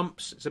donkey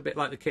jumps. It's a bit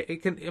like the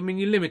kick. You're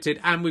limited,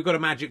 and we've got a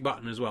magic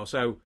button as well.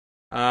 So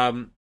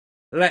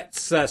let's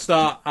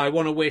start. I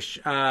want to wish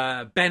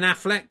Ben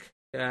Affleck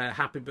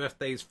happy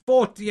birthday. He's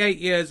 48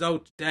 years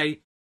old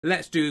today.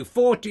 Let's do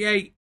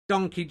 48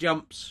 donkey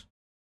jumps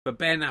for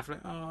Ben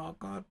Affleck. Oh,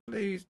 God,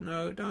 please,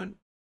 no, don't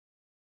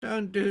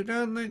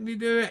make me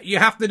do it. You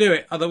have to do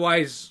it,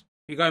 otherwise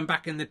you're going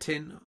back in the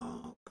tin.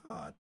 Oh,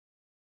 God.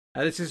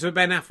 This is for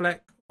Ben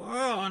Affleck.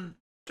 1,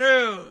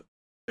 2,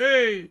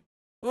 3,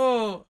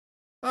 4,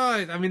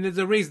 5. There's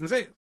a reason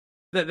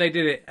that they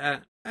did it.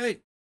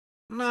 8,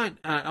 9.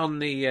 On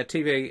the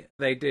TV,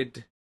 they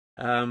did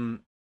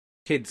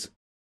kids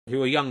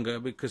who are younger,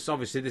 because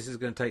obviously this is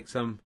going to take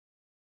some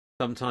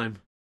time.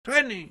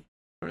 20,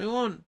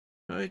 21,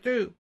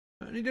 22,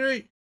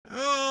 23.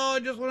 Oh, I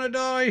just want to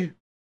die.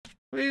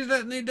 Please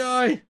let me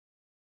die.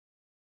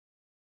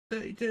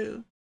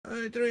 32,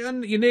 33.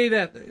 And you need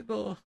that.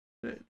 34,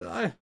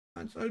 35.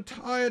 I'm so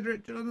tired,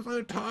 Richard. I'm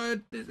so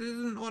tired. This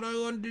isn't what I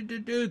wanted to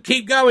do.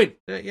 Keep going.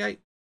 38,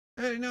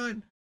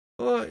 39,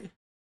 40,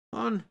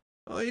 41,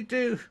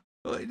 42,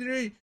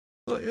 43,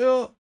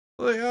 44,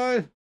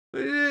 45,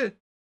 46,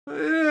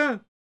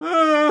 47.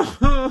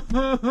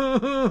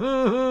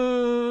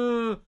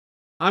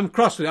 I'm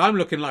cross with you. I'm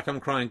looking like I'm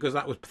crying because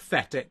that was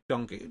pathetic,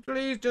 donkey.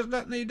 Please just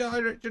let me die,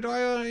 Richard.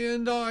 I only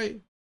can die.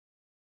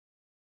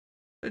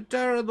 It's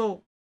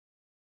terrible.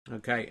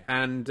 Okay,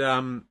 and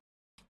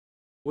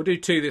we'll do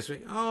 2 this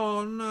week.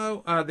 Oh,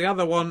 no. The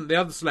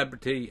other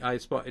celebrity I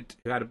spotted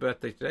who had a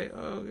birthday today.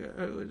 Oh,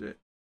 yeah, who was it?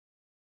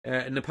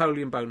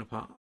 Napoleon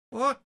Bonaparte.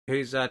 What?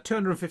 Who's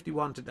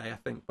 251 today, I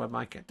think, by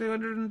my count.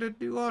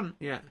 251,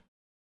 yeah.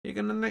 You're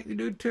going to make me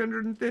do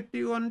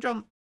 251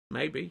 jumps?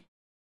 Maybe.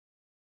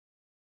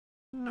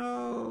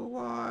 No,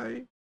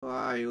 why?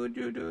 Why would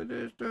you do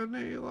this to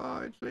me?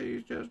 Why?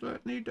 Please just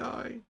let me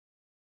die.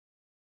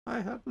 I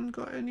haven't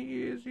got any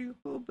ears, you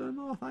pulled them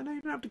off. I know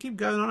you don't have to keep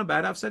going on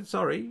about it. I've said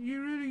sorry.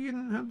 You really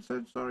didn't have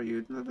said sorry.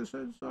 You'd never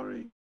said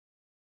sorry.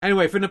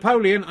 Anyway, for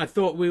Napoleon, I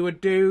thought we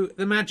would do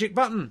the magic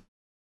button.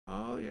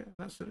 Oh, yeah,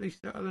 that's at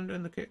least better than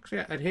doing the kicks.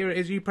 Yeah, and here it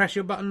is. You press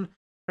your button,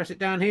 press it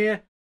down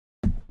here.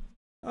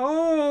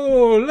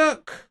 Oh,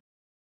 look.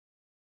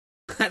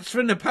 That's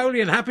for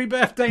Napoleon. Happy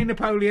birthday,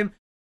 Napoleon.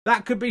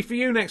 That could be for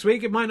you next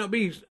week. It might not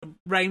be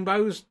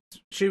rainbows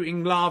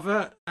shooting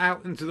lava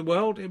out into the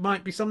world. It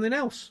might be something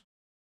else.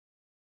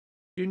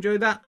 Do you enjoy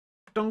that,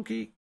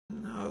 Donkey?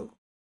 No.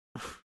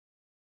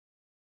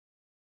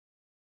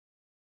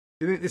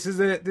 Do you think this is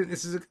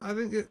a? I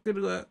think it's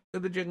gonna work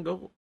with the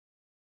jingle.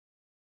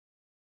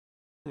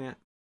 Yeah,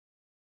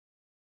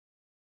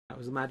 that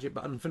was the magic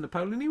button for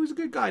Napoleon. He was a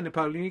good guy,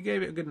 Napoleon. He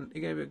gave it a good. He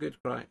gave it a good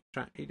track.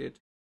 He did.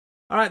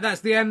 All right,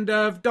 that's the end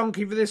of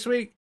Donkey for this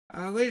week.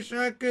 I wish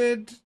I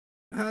could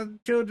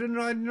have children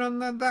riding on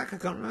that back. I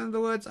can't remember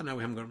the words. I know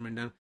we haven't got them written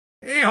down.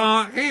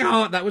 Hee-haw,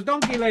 hee-haw. That was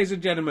Donkey, ladies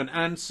and gentlemen.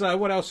 And so,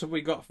 what else have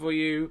we got for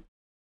you?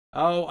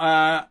 Oh,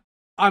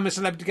 I'm a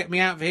Celebrity, Get Me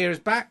Out of Here is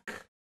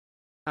back.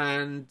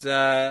 And,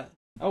 Ali,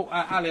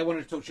 I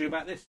wanted to talk to you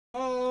about this.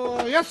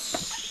 Oh,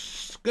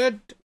 yes.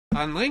 Good.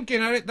 I'm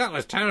thinking of it. That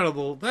was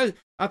terrible.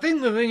 I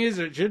think the thing is,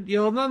 Richard,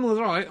 your nun was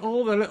right.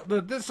 All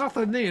the stuff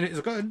in it is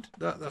good.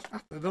 The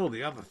stuff with all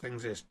the other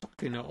things is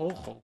fucking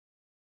awful.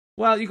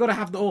 Well, you've got to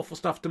have the awful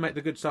stuff to make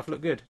the good stuff look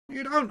good.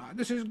 You don't.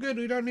 This is good.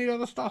 We don't need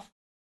other stuff.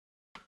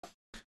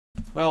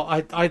 Well,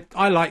 I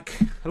like,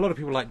 a lot of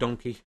people like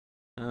Donkey.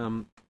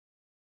 And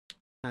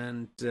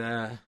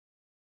I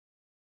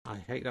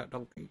hate that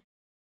Donkey.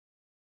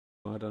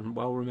 Well done,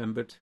 well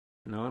remembered.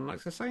 No one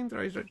likes the same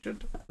phrase,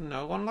 Richard.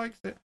 No one likes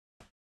it.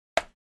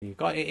 You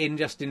got it in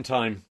just in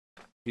time.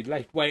 If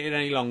you'd waited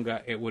any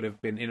longer, it would have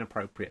been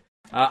inappropriate.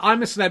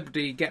 I'm a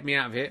Celebrity, Get Me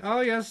Out of Here.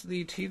 Oh, yes,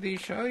 the TV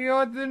show.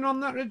 You're in on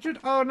that, Richard?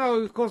 Oh, no,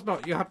 of course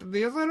not. You have to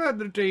be a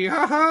celebrity.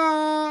 Ha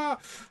ha!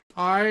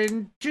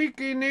 I'm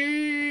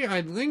cheeky.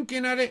 I'm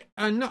winking at it.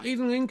 I'm not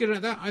even winking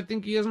at that. I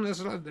think he isn't a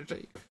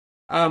celebrity.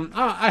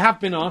 I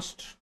have been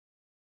asked.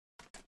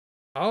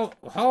 Oh,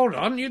 hold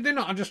on. You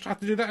didn't. I just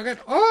have to do that again.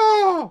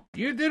 Oh,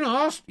 you didn't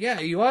ask. Yeah,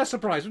 you were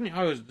surprised, weren't you?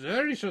 I was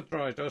very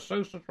surprised. I was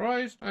so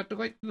surprised. I had to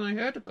wait till my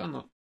hair to come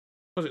up.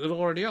 Because it was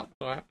already up,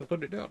 so I have to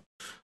put it down.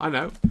 I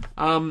know.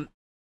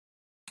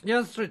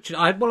 Yes, Richard.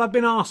 I've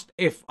been asked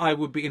if I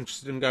would be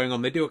interested in going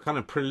on. They do a kind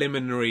of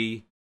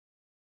preliminary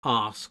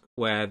ask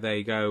where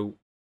they go,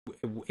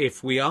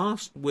 if we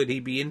asked, would he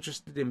be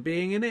interested in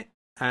being in it?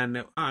 And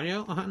at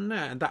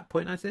that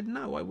point I said,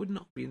 no, I would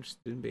not be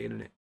interested in being in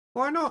it.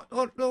 Why not?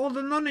 All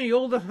the money,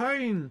 all the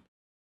fame,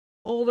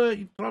 all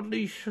the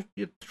bloody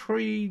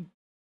tree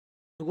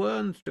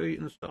worms to eat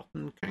and stuff,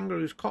 and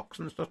kangaroos' cocks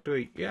and stuff to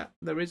eat. Yeah,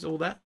 there is all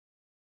that.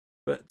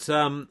 But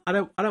I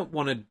don't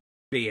want to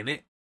be in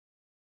it.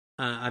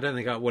 I don't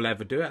think I will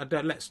ever do it.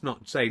 Let's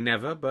not say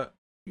never, but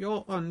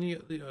you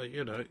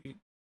know,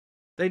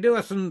 they do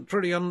have some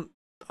pretty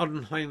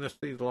unheinous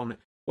things on it.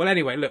 Well,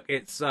 anyway, look,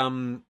 it's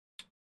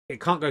it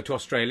can't go to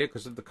Australia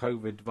because of the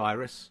COVID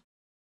virus.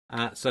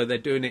 So they're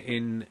doing it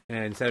in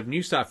instead of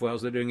New South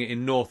Wales, they're doing it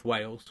in North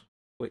Wales,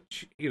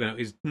 which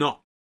is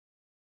not.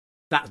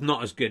 That's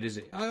not as good, is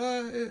it?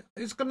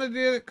 It's going to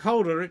be a bit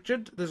colder,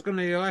 Richard. There's going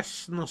to be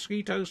less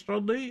mosquitoes,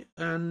 probably,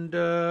 and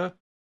they'll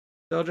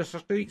just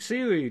have to eat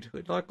seaweed,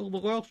 like all the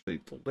Welsh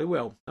people. They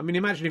will. I mean,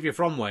 imagine if you're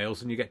from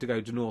Wales and you get to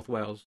go to North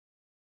Wales.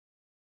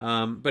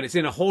 But it's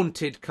in a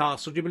haunted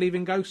castle. Do you believe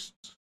in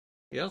ghosts?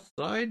 Yes,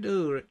 I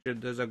do,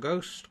 Richard. There's a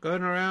ghost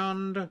going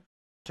around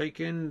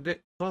taking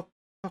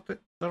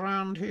puppets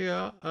around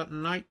here at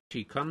night.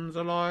 He comes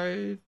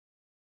alive.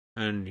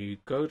 And he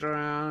goes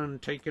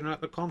around taking out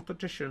the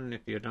competition,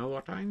 if you know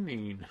what I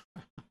mean.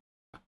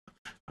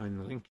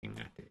 I'm linking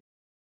at it.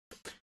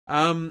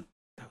 That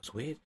was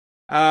weird.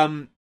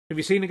 Have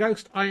you seen a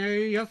ghost?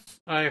 Yes,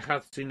 I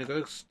have seen a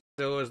ghost.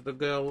 There was the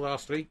girl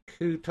last week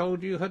who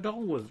told you her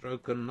doll was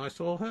broken. I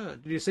saw her.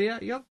 Did you see her?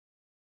 Yes.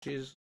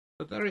 She's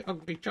a very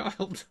ugly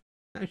child.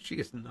 No, she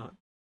is not.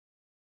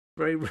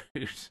 Very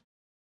rude.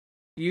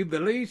 You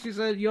believe she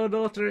said your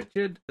daughter,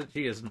 Richard? But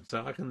she isn't,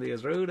 so I can be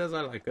as rude as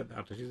I like her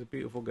daughter. She's a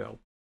beautiful girl.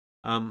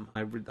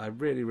 I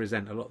really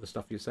resent a lot of the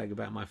stuff you're saying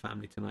about my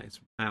family tonight. It's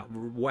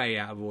way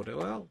out of order.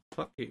 Well,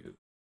 fuck you.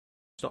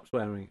 Stop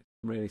swearing.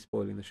 It's really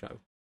spoiling the show.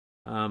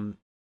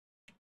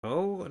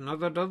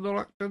 Another double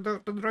actor,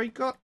 Dr.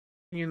 Draycott.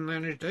 In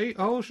NHD.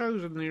 Oh,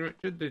 shows with me,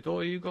 Richard. They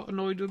thought you got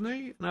annoyed with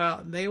me.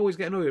 No, they always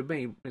get annoyed with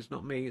me. It's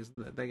not me. It's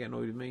that they get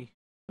annoyed with me.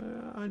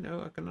 I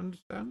know. I can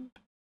understand.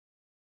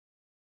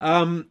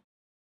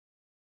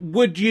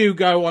 Would you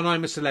go on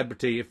I'm a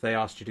Celebrity if they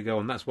asked you to go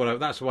on? That's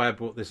why I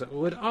brought this up.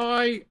 Would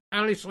I,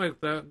 Ali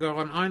Slother, go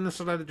on I'm the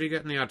Celebrity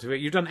Getting Me Out of It?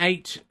 You've done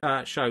 8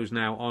 shows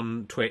now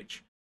on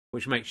Twitch,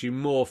 which makes you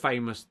more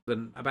famous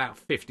than about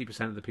 50%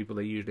 of the people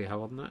they usually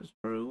have on. That's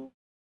true.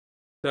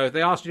 So if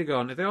they asked you to go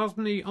on, if they asked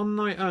me on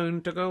my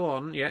own to go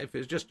on, yeah, if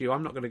it's just you,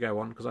 I'm not going to go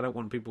on because I don't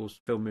want people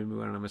filming me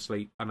when I'm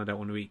asleep and I don't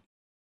want to eat.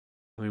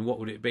 I mean, what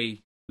would it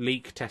be?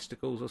 Leak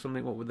testicles or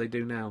something? What would they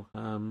do now?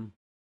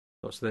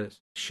 What's the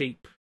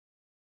sheep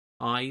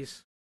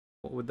eyes?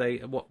 What would they?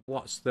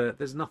 What's the?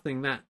 There's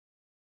nothing that.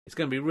 It's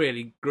going to be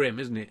really grim,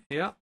 isn't it?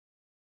 Yeah.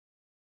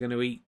 Going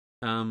to eat.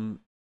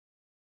 Probably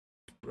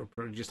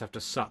just have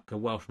to suck a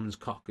Welshman's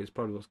cock. Is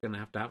probably what's going to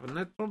have to happen.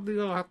 That probably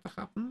will have to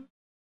happen.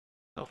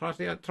 That's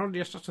right, I told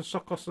you such a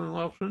suck us an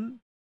election.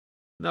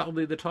 That'll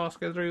be the task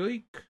every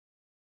week.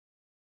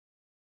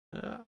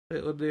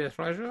 It would be a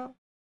pleasure.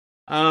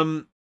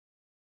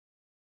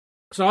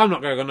 So I'm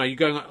not going on. No, you're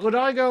going on. Would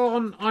I go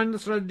on? I'm the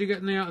celebrity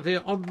getting me out of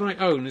here on my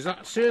own. Is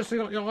that seriously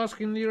what you're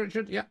asking me,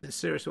 Richard? Yeah, that's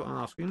seriously what I'm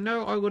asking.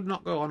 No, I would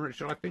not go on,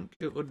 Richard. I think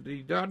it would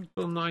be dad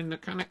for 9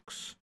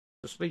 mechanics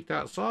to sleep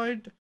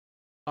outside.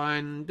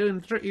 I'm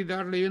doing pretty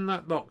badly in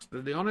that box,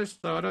 to be honest,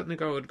 so I don't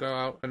think I would go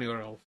out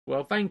anywhere else.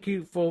 Well, thank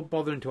you for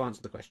bothering to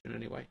answer the question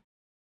anyway.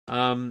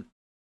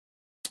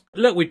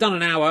 Look, we've done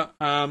an hour.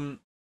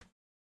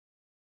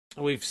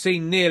 We've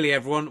seen nearly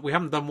everyone. We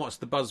haven't done What's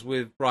the Buzz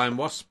with Brian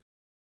Wasp.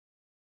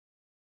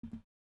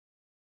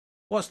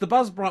 What's the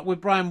buzz with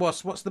Brian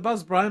Wasp? What's the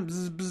buzz, Brian?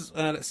 Bzz, bzz.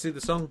 Let's see the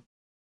song.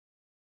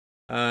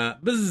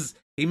 Bzz.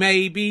 He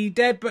may be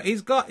dead, but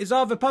he's got his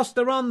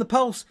ovipositor on the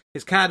pulse.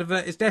 His cadaver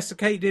is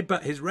desiccated,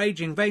 but his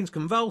raging veins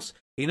convulse.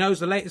 He knows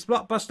the latest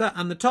blockbuster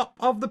and the top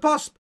of the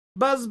posp.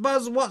 Buzz,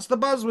 buzz, what's the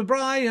buzz with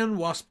Brian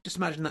Wasp? Just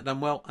imagine that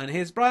done well. And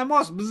here's Brian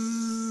Wasp.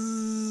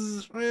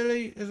 Bzz.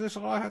 Really? Is this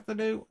all I have to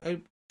do?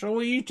 Shall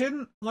we eat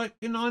him? Like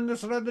in I'm the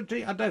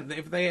Celebrity? I don't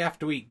think if they have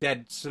to eat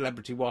dead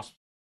celebrity wasps.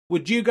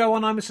 Would you go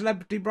on I'm a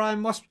Celebrity,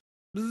 Brian Wasp?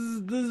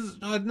 Bzz,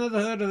 bzz. I'd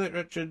never heard of it,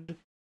 Richard.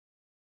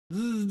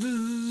 Bzz,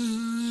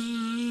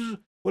 bzz.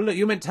 Well, look,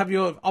 you're meant to have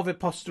your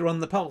ovipositor on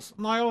the pulse.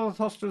 My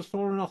ovipositor's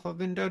fallen off. I've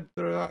been dead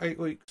for about 8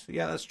 weeks.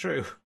 Yeah, that's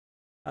true.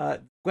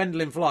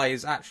 Gwendolyn Fly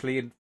is actually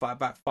in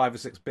about 5 or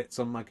 6 bits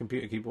on my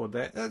computer keyboard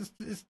there.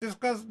 It's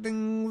disgusting.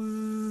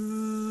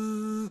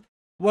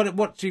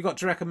 What you got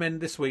to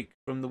recommend this week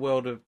from the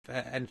world of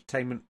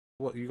entertainment?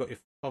 What you got your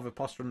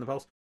ovipositor on the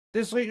pulse?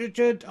 This week,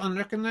 Richard, I'm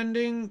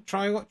recommending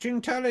try watching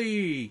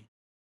telly.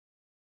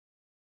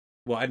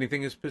 What,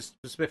 anything is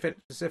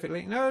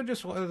specifically? No,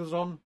 just whatever's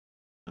on.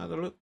 Have a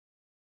look.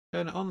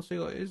 Turn it on, see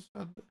what it is.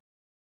 Have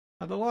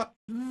a what?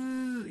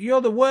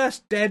 You're the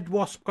worst dead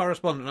wasp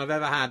correspondent I've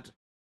ever had.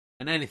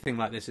 And anything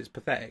like this, it's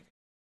pathetic.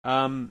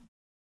 I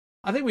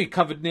think we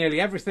covered nearly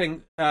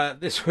everything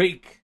this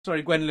week.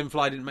 Sorry, Gwendolyn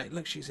Fly didn't make...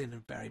 Look, she's in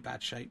a very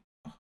bad shape.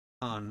 Oh,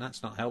 and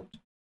that's not helped.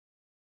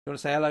 You want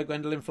to say hello,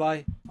 Gwendolyn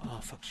Fly? Oh,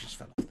 fuck, she just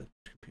fell off the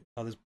computer.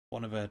 Oh, there's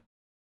one of her...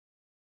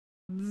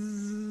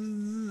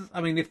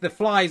 I mean, if the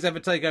flies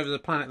ever take over the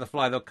planet of the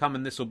fly, they'll come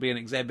and this will be an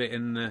exhibit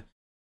in the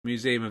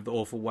museum of the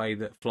awful way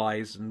that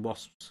flies and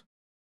wasps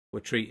were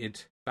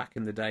treated back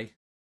in the day.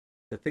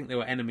 I think they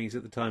were enemies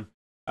at the time.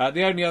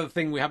 The only other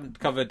thing we haven't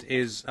covered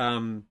is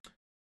a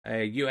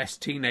US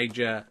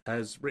teenager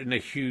has written a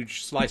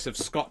huge slice of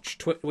Scotch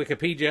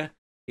Wikipedia.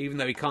 Even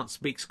though he can't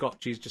speak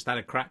Scotch, he's just had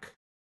a crack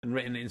and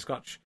written it in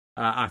Scotch.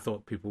 I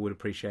thought people would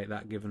appreciate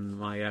that, given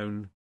my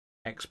own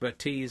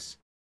expertise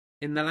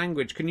in the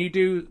language. Can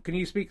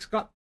you speak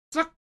Scotch?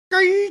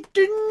 I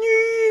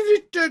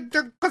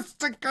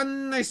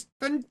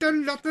spent a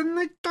lot of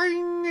my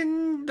time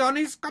in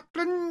Donny,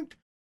 Scotland.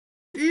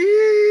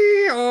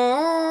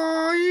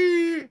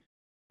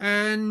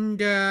 And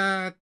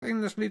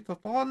famously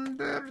performed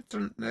there.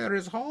 There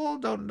is Hall.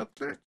 Don't look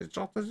there. Its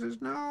offices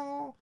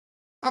now.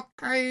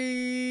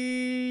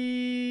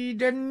 Okay,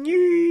 then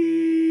you.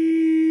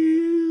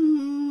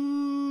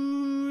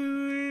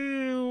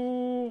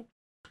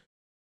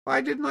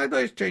 Why did my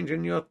voice change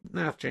and your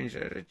mouth change,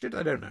 Richard?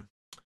 I don't know.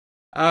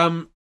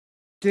 Do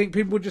you think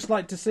people would just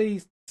like to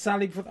see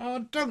Sally for...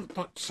 Oh, don't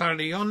put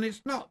Sally on.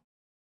 It's not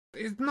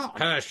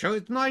her show.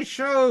 It's my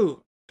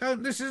show.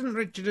 This isn't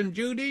Richard and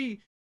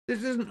Judy.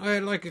 This isn't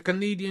where, like, a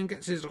comedian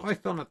gets his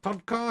life on a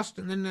podcast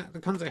and then that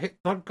becomes a hit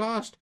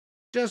podcast.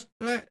 Just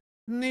let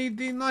me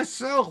be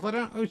myself.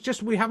 It's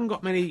just we haven't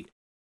got many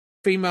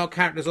female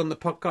characters on the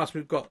podcast.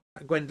 We've got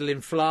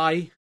Gwendolyn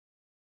Fly.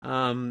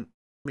 I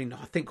mean,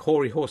 I think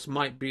Hoary Horse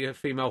might be a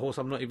female horse.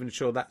 I'm not even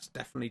sure that's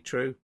definitely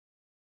true.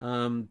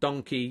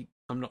 Donkey,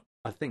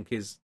 I think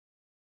is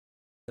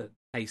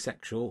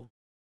asexual.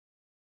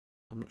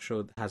 I'm not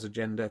sure it has a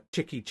gender.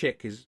 Chicky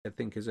Chick I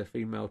think is a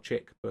female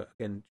chick, but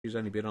again, she's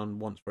only been on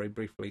once very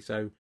briefly.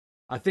 So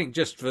I think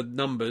just for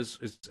numbers,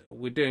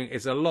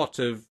 it's a lot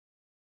of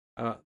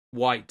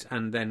white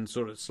and then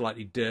sort of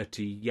slightly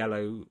dirty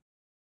yellow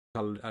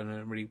color. I don't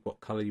know really what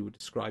color you would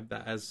describe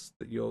that as.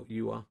 That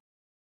you are.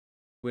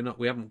 We're not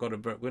got a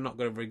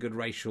very good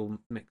racial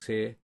mix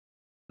here.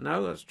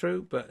 No, that's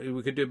true, but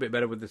we could do a bit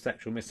better with the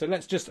sexual mix. So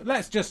let's just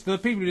the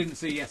people who didn't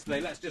see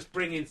yesterday, let's just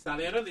bring in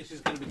Sally. I don't think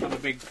she's going to become a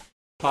big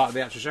part of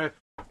the actual show.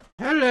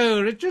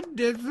 Hello, Richard.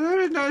 It's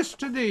very nice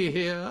to be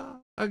here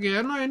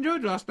again. I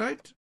enjoyed last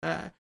night.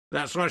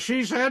 That's what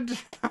she said.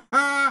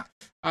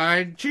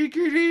 I'm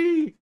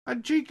cheeky.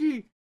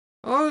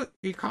 Oh,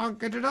 you can't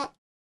get it up.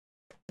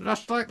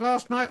 Just like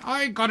last night.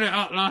 I got it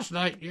up last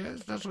night.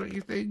 Yes, that's what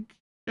you think.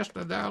 Just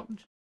about.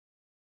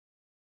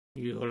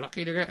 You're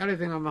lucky to get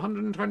anything. I'm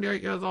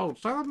 128 years old.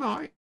 So am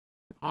I.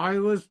 I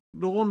was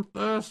born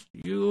first.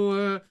 You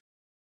were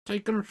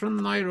taken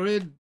from my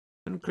rib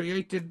and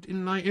created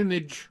in my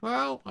image.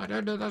 Well, I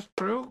don't know if that's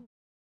true.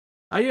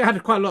 You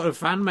had quite a lot of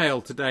fan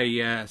mail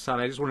today,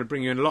 Sally. I just want to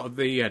bring you in a lot of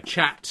the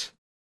chat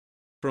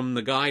from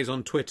the guys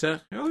on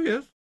Twitter. Oh,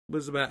 yes.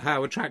 was about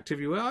how attractive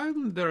you were.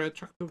 I'm a very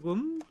attractive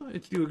woman.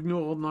 If you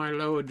ignore my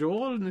lower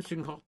jaw and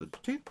missing half the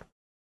teeth,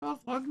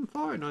 I'm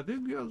fine, I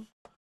think, yes.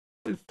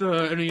 If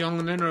any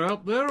young men are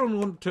out there and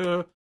want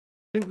to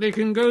think they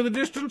can go the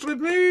distance with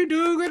me,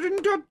 do get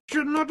in touch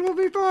and that will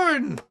be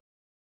fine.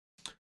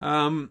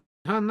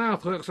 Her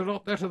mouth works a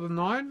lot better than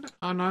mine,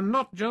 and I'm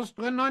not just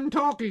when I'm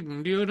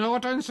talking. Do you know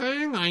what I'm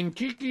saying? I'm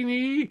cheeky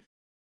me.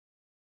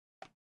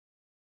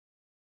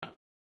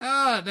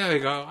 Ah, there we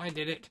go. I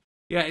did it.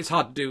 Yeah, it's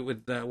hard to do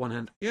with one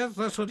hand. Yes,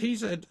 that's what he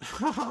said.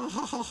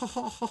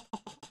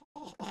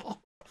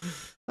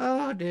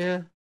 Oh,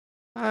 dear.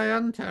 I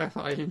am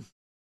terrifying.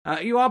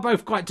 You are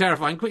both quite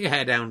terrifying. Put your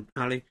hair down,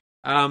 Ali.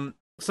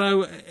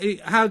 So,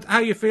 how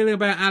are you feeling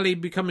about Ali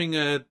becoming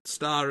a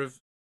star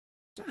of...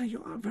 Oh,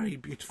 you are very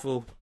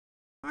beautiful.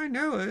 I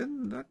know,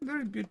 that's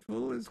very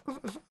beautiful. It's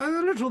got a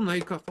little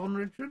makeup on,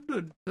 Richard,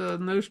 but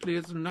mostly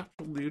it's a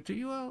natural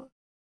beauty. Well,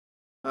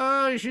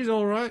 she's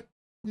all right.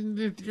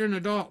 If you're in a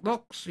dark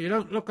box, you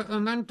don't look at the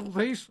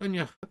mantelpiece when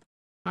you're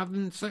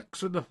having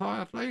sex with the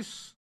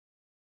fireplace.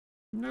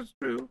 That's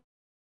true.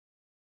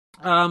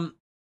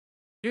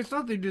 It's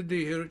lovely to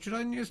be here, Richard.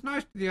 It's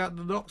nice to be out of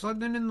the box. I've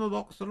been in the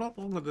box a lot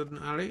longer than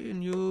Ali,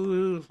 and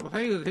you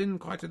play with him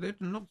quite a bit,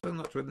 and not so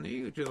much with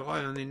me, which is why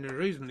I'm in a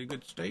reasonably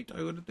good state,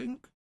 I would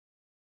think.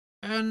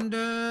 And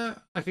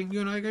I think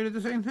you and I go to the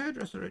same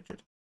hairdresser,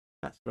 Richard.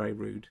 That's very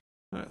rude.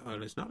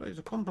 Well, it's not. It's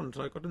a compliment.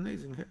 I've got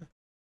amazing hair.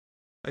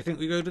 I think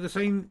we go to the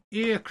same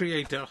ear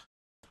creator.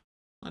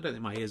 I don't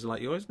think my ears are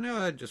like yours. No,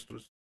 I just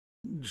was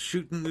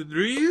shooting the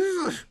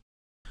breeze.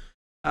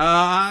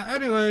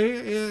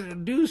 Anyway,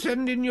 do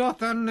send in your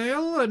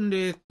thumbnail, and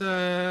if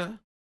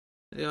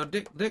your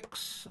dick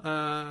pics,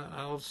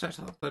 I'll set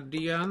up a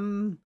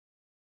DM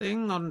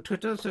thing on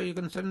Twitter so you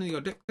can send me your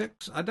dick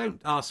pics. I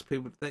don't ask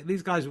people.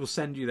 These guys will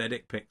send you their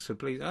dick pics, so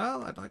please.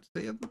 Oh, I'd like to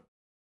see them.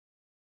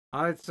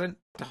 I spent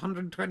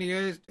 120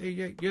 years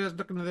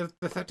looking at this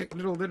pathetic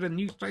little bit of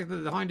newspaper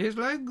behind his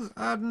legs,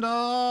 and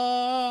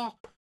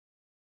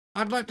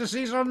I'd like to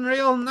see some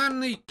real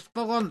man-meat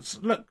for once.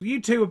 Look,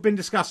 you two have been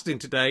disgusting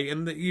today,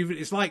 and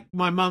it's like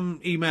my mum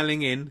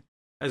emailing in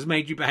has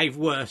made you behave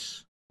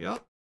worse. Yeah?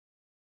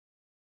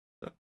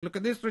 Look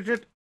at this,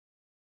 Richard.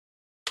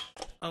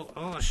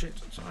 Oh, shit,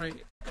 sorry.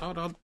 Hold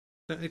on.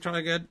 Let me try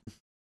again.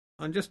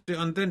 I'm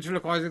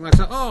ventriloquizing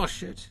myself. Oh,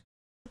 shit.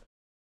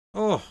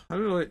 Oh,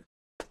 I'm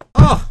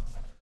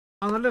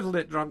a little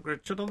bit drunk,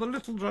 Richard. I'm a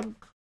little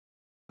drunk.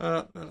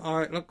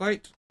 Alright, look,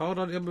 wait. Hold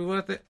on, it'll be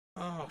worth it.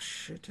 Oh,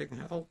 shitting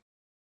hell.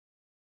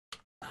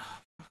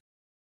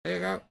 There you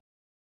go.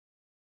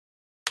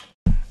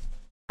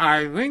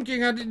 I'm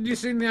winking. Did you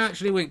see me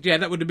actually wink? Yeah,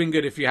 that would have been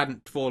good if you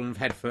hadn't fallen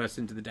head first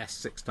into the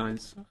desk 6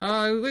 times.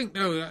 I winked.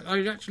 No,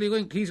 I actually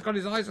winked. He's got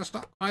his eyes are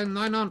stuck. Mine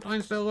aren't.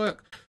 Mine still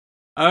work.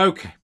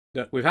 Okay.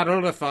 Look, we've had a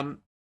lot of fun.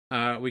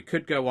 We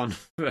could go on.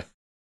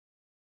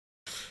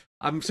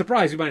 I'm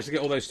surprised you managed to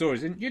get all those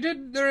stories in. You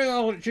did very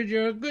well, Richard.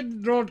 You're a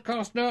good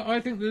broadcaster. I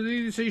think the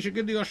BBC should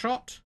give you a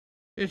shot.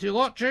 If you're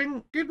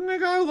watching, give me a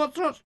go.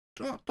 What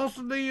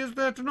possibly is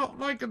there to not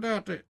like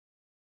about it?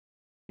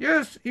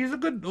 Yes, he's a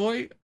good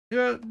boy.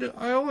 Yeah,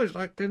 I always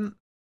liked him.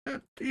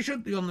 He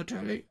should be on the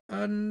telly.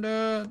 And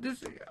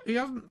he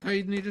hasn't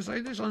paid me to say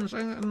this. I'm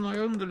saying it in my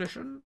own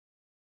volition.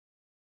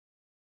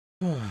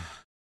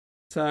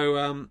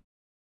 So,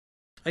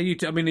 are you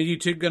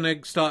two going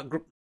to start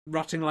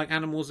rotting like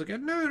animals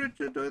again? No,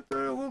 Richard,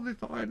 we'll be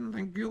fine.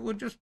 Thank you. We'll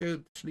just go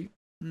to sleep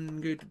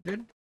and go to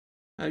bed.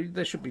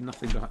 There should be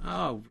nothing behind.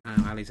 Oh,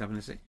 Ali's having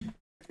a seat.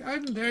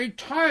 I'm very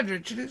tired,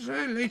 Richard. It's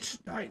very late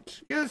at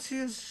night.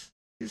 Yes.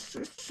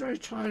 It's very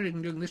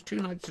tiring doing this 2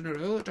 nights in a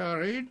row at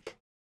our age.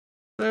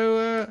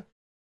 So,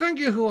 thank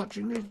you for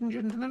watching, ladies and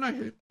gentlemen. I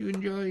hope you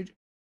enjoyed.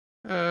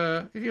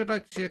 If you'd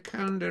like to see a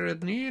calendar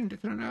of me in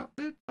different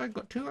outfits, I've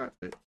got 2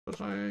 outfits.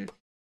 The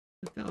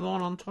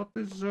one on top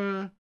is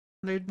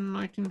made in the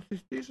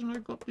 1950s, and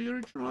I've got the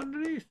original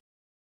underneath.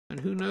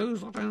 And who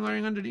knows what I'm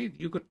wearing underneath?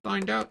 You could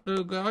find out,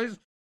 though, guys.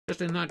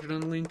 Just imagine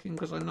I'm winking,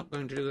 because I'm not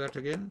going to do that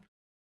again.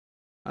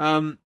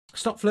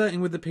 Stop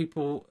flirting with the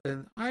people,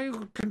 and I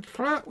can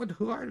flirt with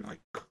who I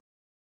like.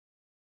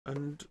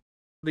 And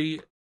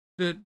the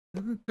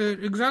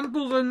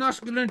examples of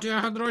masculinity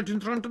I had right in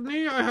front of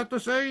me, I have to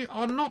say,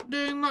 are not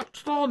doing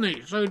much for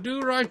me. So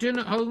do write in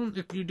at home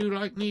if you do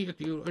like me,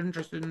 if you're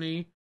interested in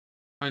me.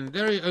 I'm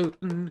very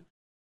open.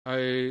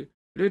 I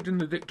lived in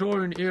the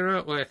Victorian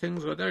era where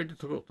things were very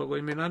difficult for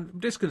women. I'm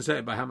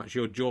disconcerted by how much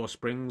your jaw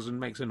springs and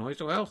makes a noise.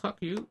 So, well,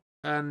 fuck you.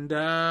 And,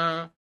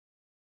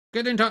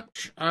 get in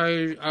touch.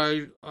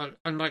 I'm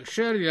like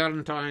Shirley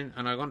Valentine,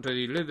 and I want to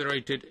be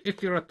liberated.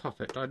 If you're a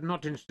puppet, I'm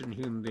not interested in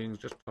human beings,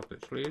 just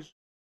puppets, please.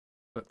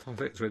 But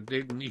puppets with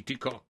big, meaty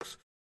cocks.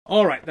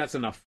 All right, that's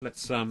enough.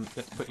 Let's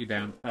put you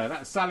down.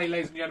 That's Sally,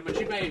 ladies and gentlemen.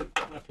 She may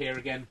appear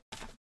again.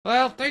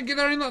 Well, thank you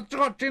very much for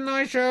watching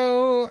my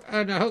show,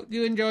 and I hope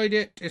you enjoyed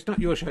it. It's not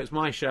your show, it's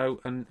my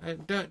show, and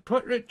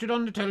put Richard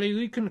on the telly.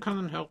 We can come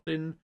and help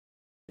him.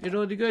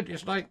 It'll be good.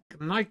 It's like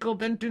Michael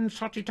Benton's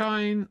Hottie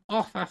Time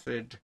off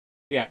acid.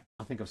 Yeah,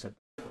 I think I've said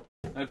that.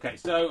 Okay,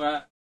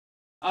 so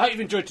I hope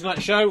you've enjoyed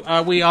tonight's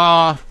show. We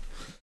are...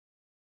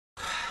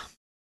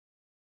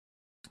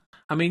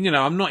 I mean, you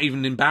know, I'm not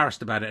even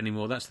embarrassed about it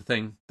anymore. That's the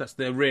thing. That's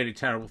the really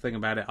terrible thing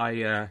about it.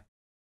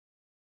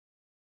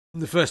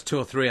 The first 2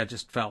 or 3, I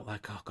just felt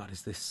like, oh God,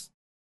 is this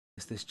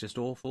just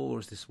awful, or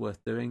is this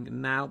worth doing?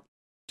 And now,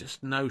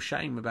 just no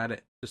shame about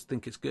it. Just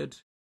think it's good.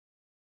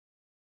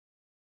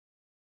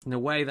 In a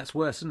way, that's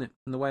worse, isn't it?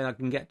 In the way I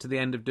can get to the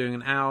end of doing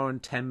an hour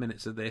and 10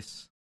 minutes of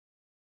this,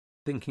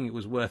 thinking it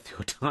was worth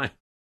your time.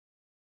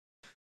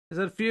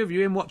 There's a few of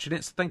you in watching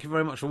it, so thank you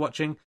very much for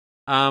watching.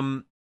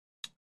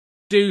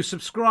 Do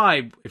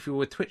subscribe if you're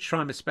with Twitch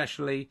Prime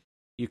especially.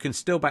 You can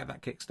still back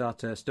that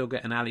Kickstarter, still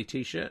get an Ali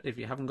t-shirt. If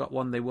you haven't got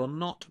one, they will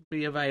not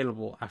be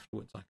available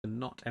afterwards. I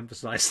cannot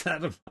emphasise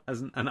that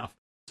enough.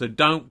 So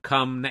don't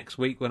come next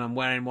week when I'm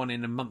wearing one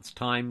in a month's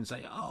time and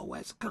say, oh,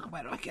 where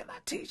do I get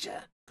that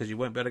t-shirt? Because you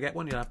won't be able to get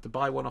one. You'll have to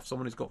buy one off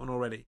someone who's got one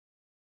already.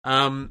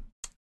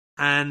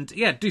 And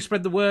yeah, do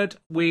spread the word.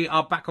 We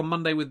are back on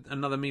Monday with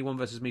another Me One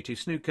versus Me Two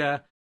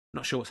snooker.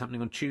 Not sure what's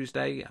happening on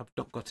Tuesday. I've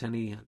not got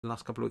any. The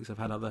last couple of weeks I've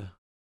had other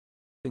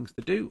things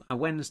to do. On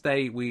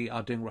Wednesday we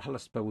are doing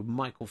RHLSTP with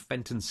Michael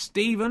Fenton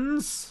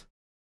Stevens.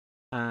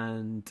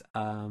 And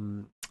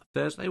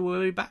Thursday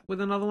we'll be back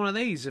with another one of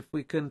these. If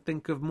we can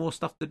think of more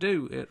stuff to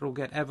do, it'll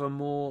get ever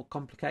more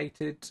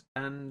complicated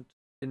and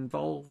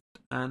involved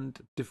and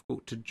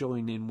difficult to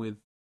join in with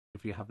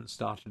if you haven't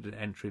started at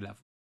entry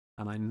level.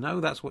 And I know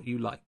that's what you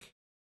like.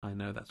 I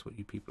know that's what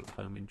you people at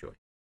home enjoy.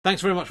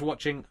 Thanks very much for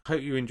watching.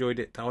 Hope you enjoyed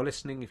it, or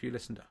listening if you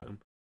listened at home.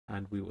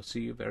 And we will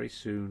see you very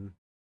soon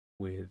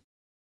with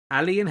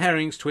Ali and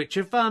Herring's Twitch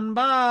of Fun.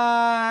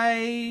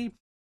 Bye!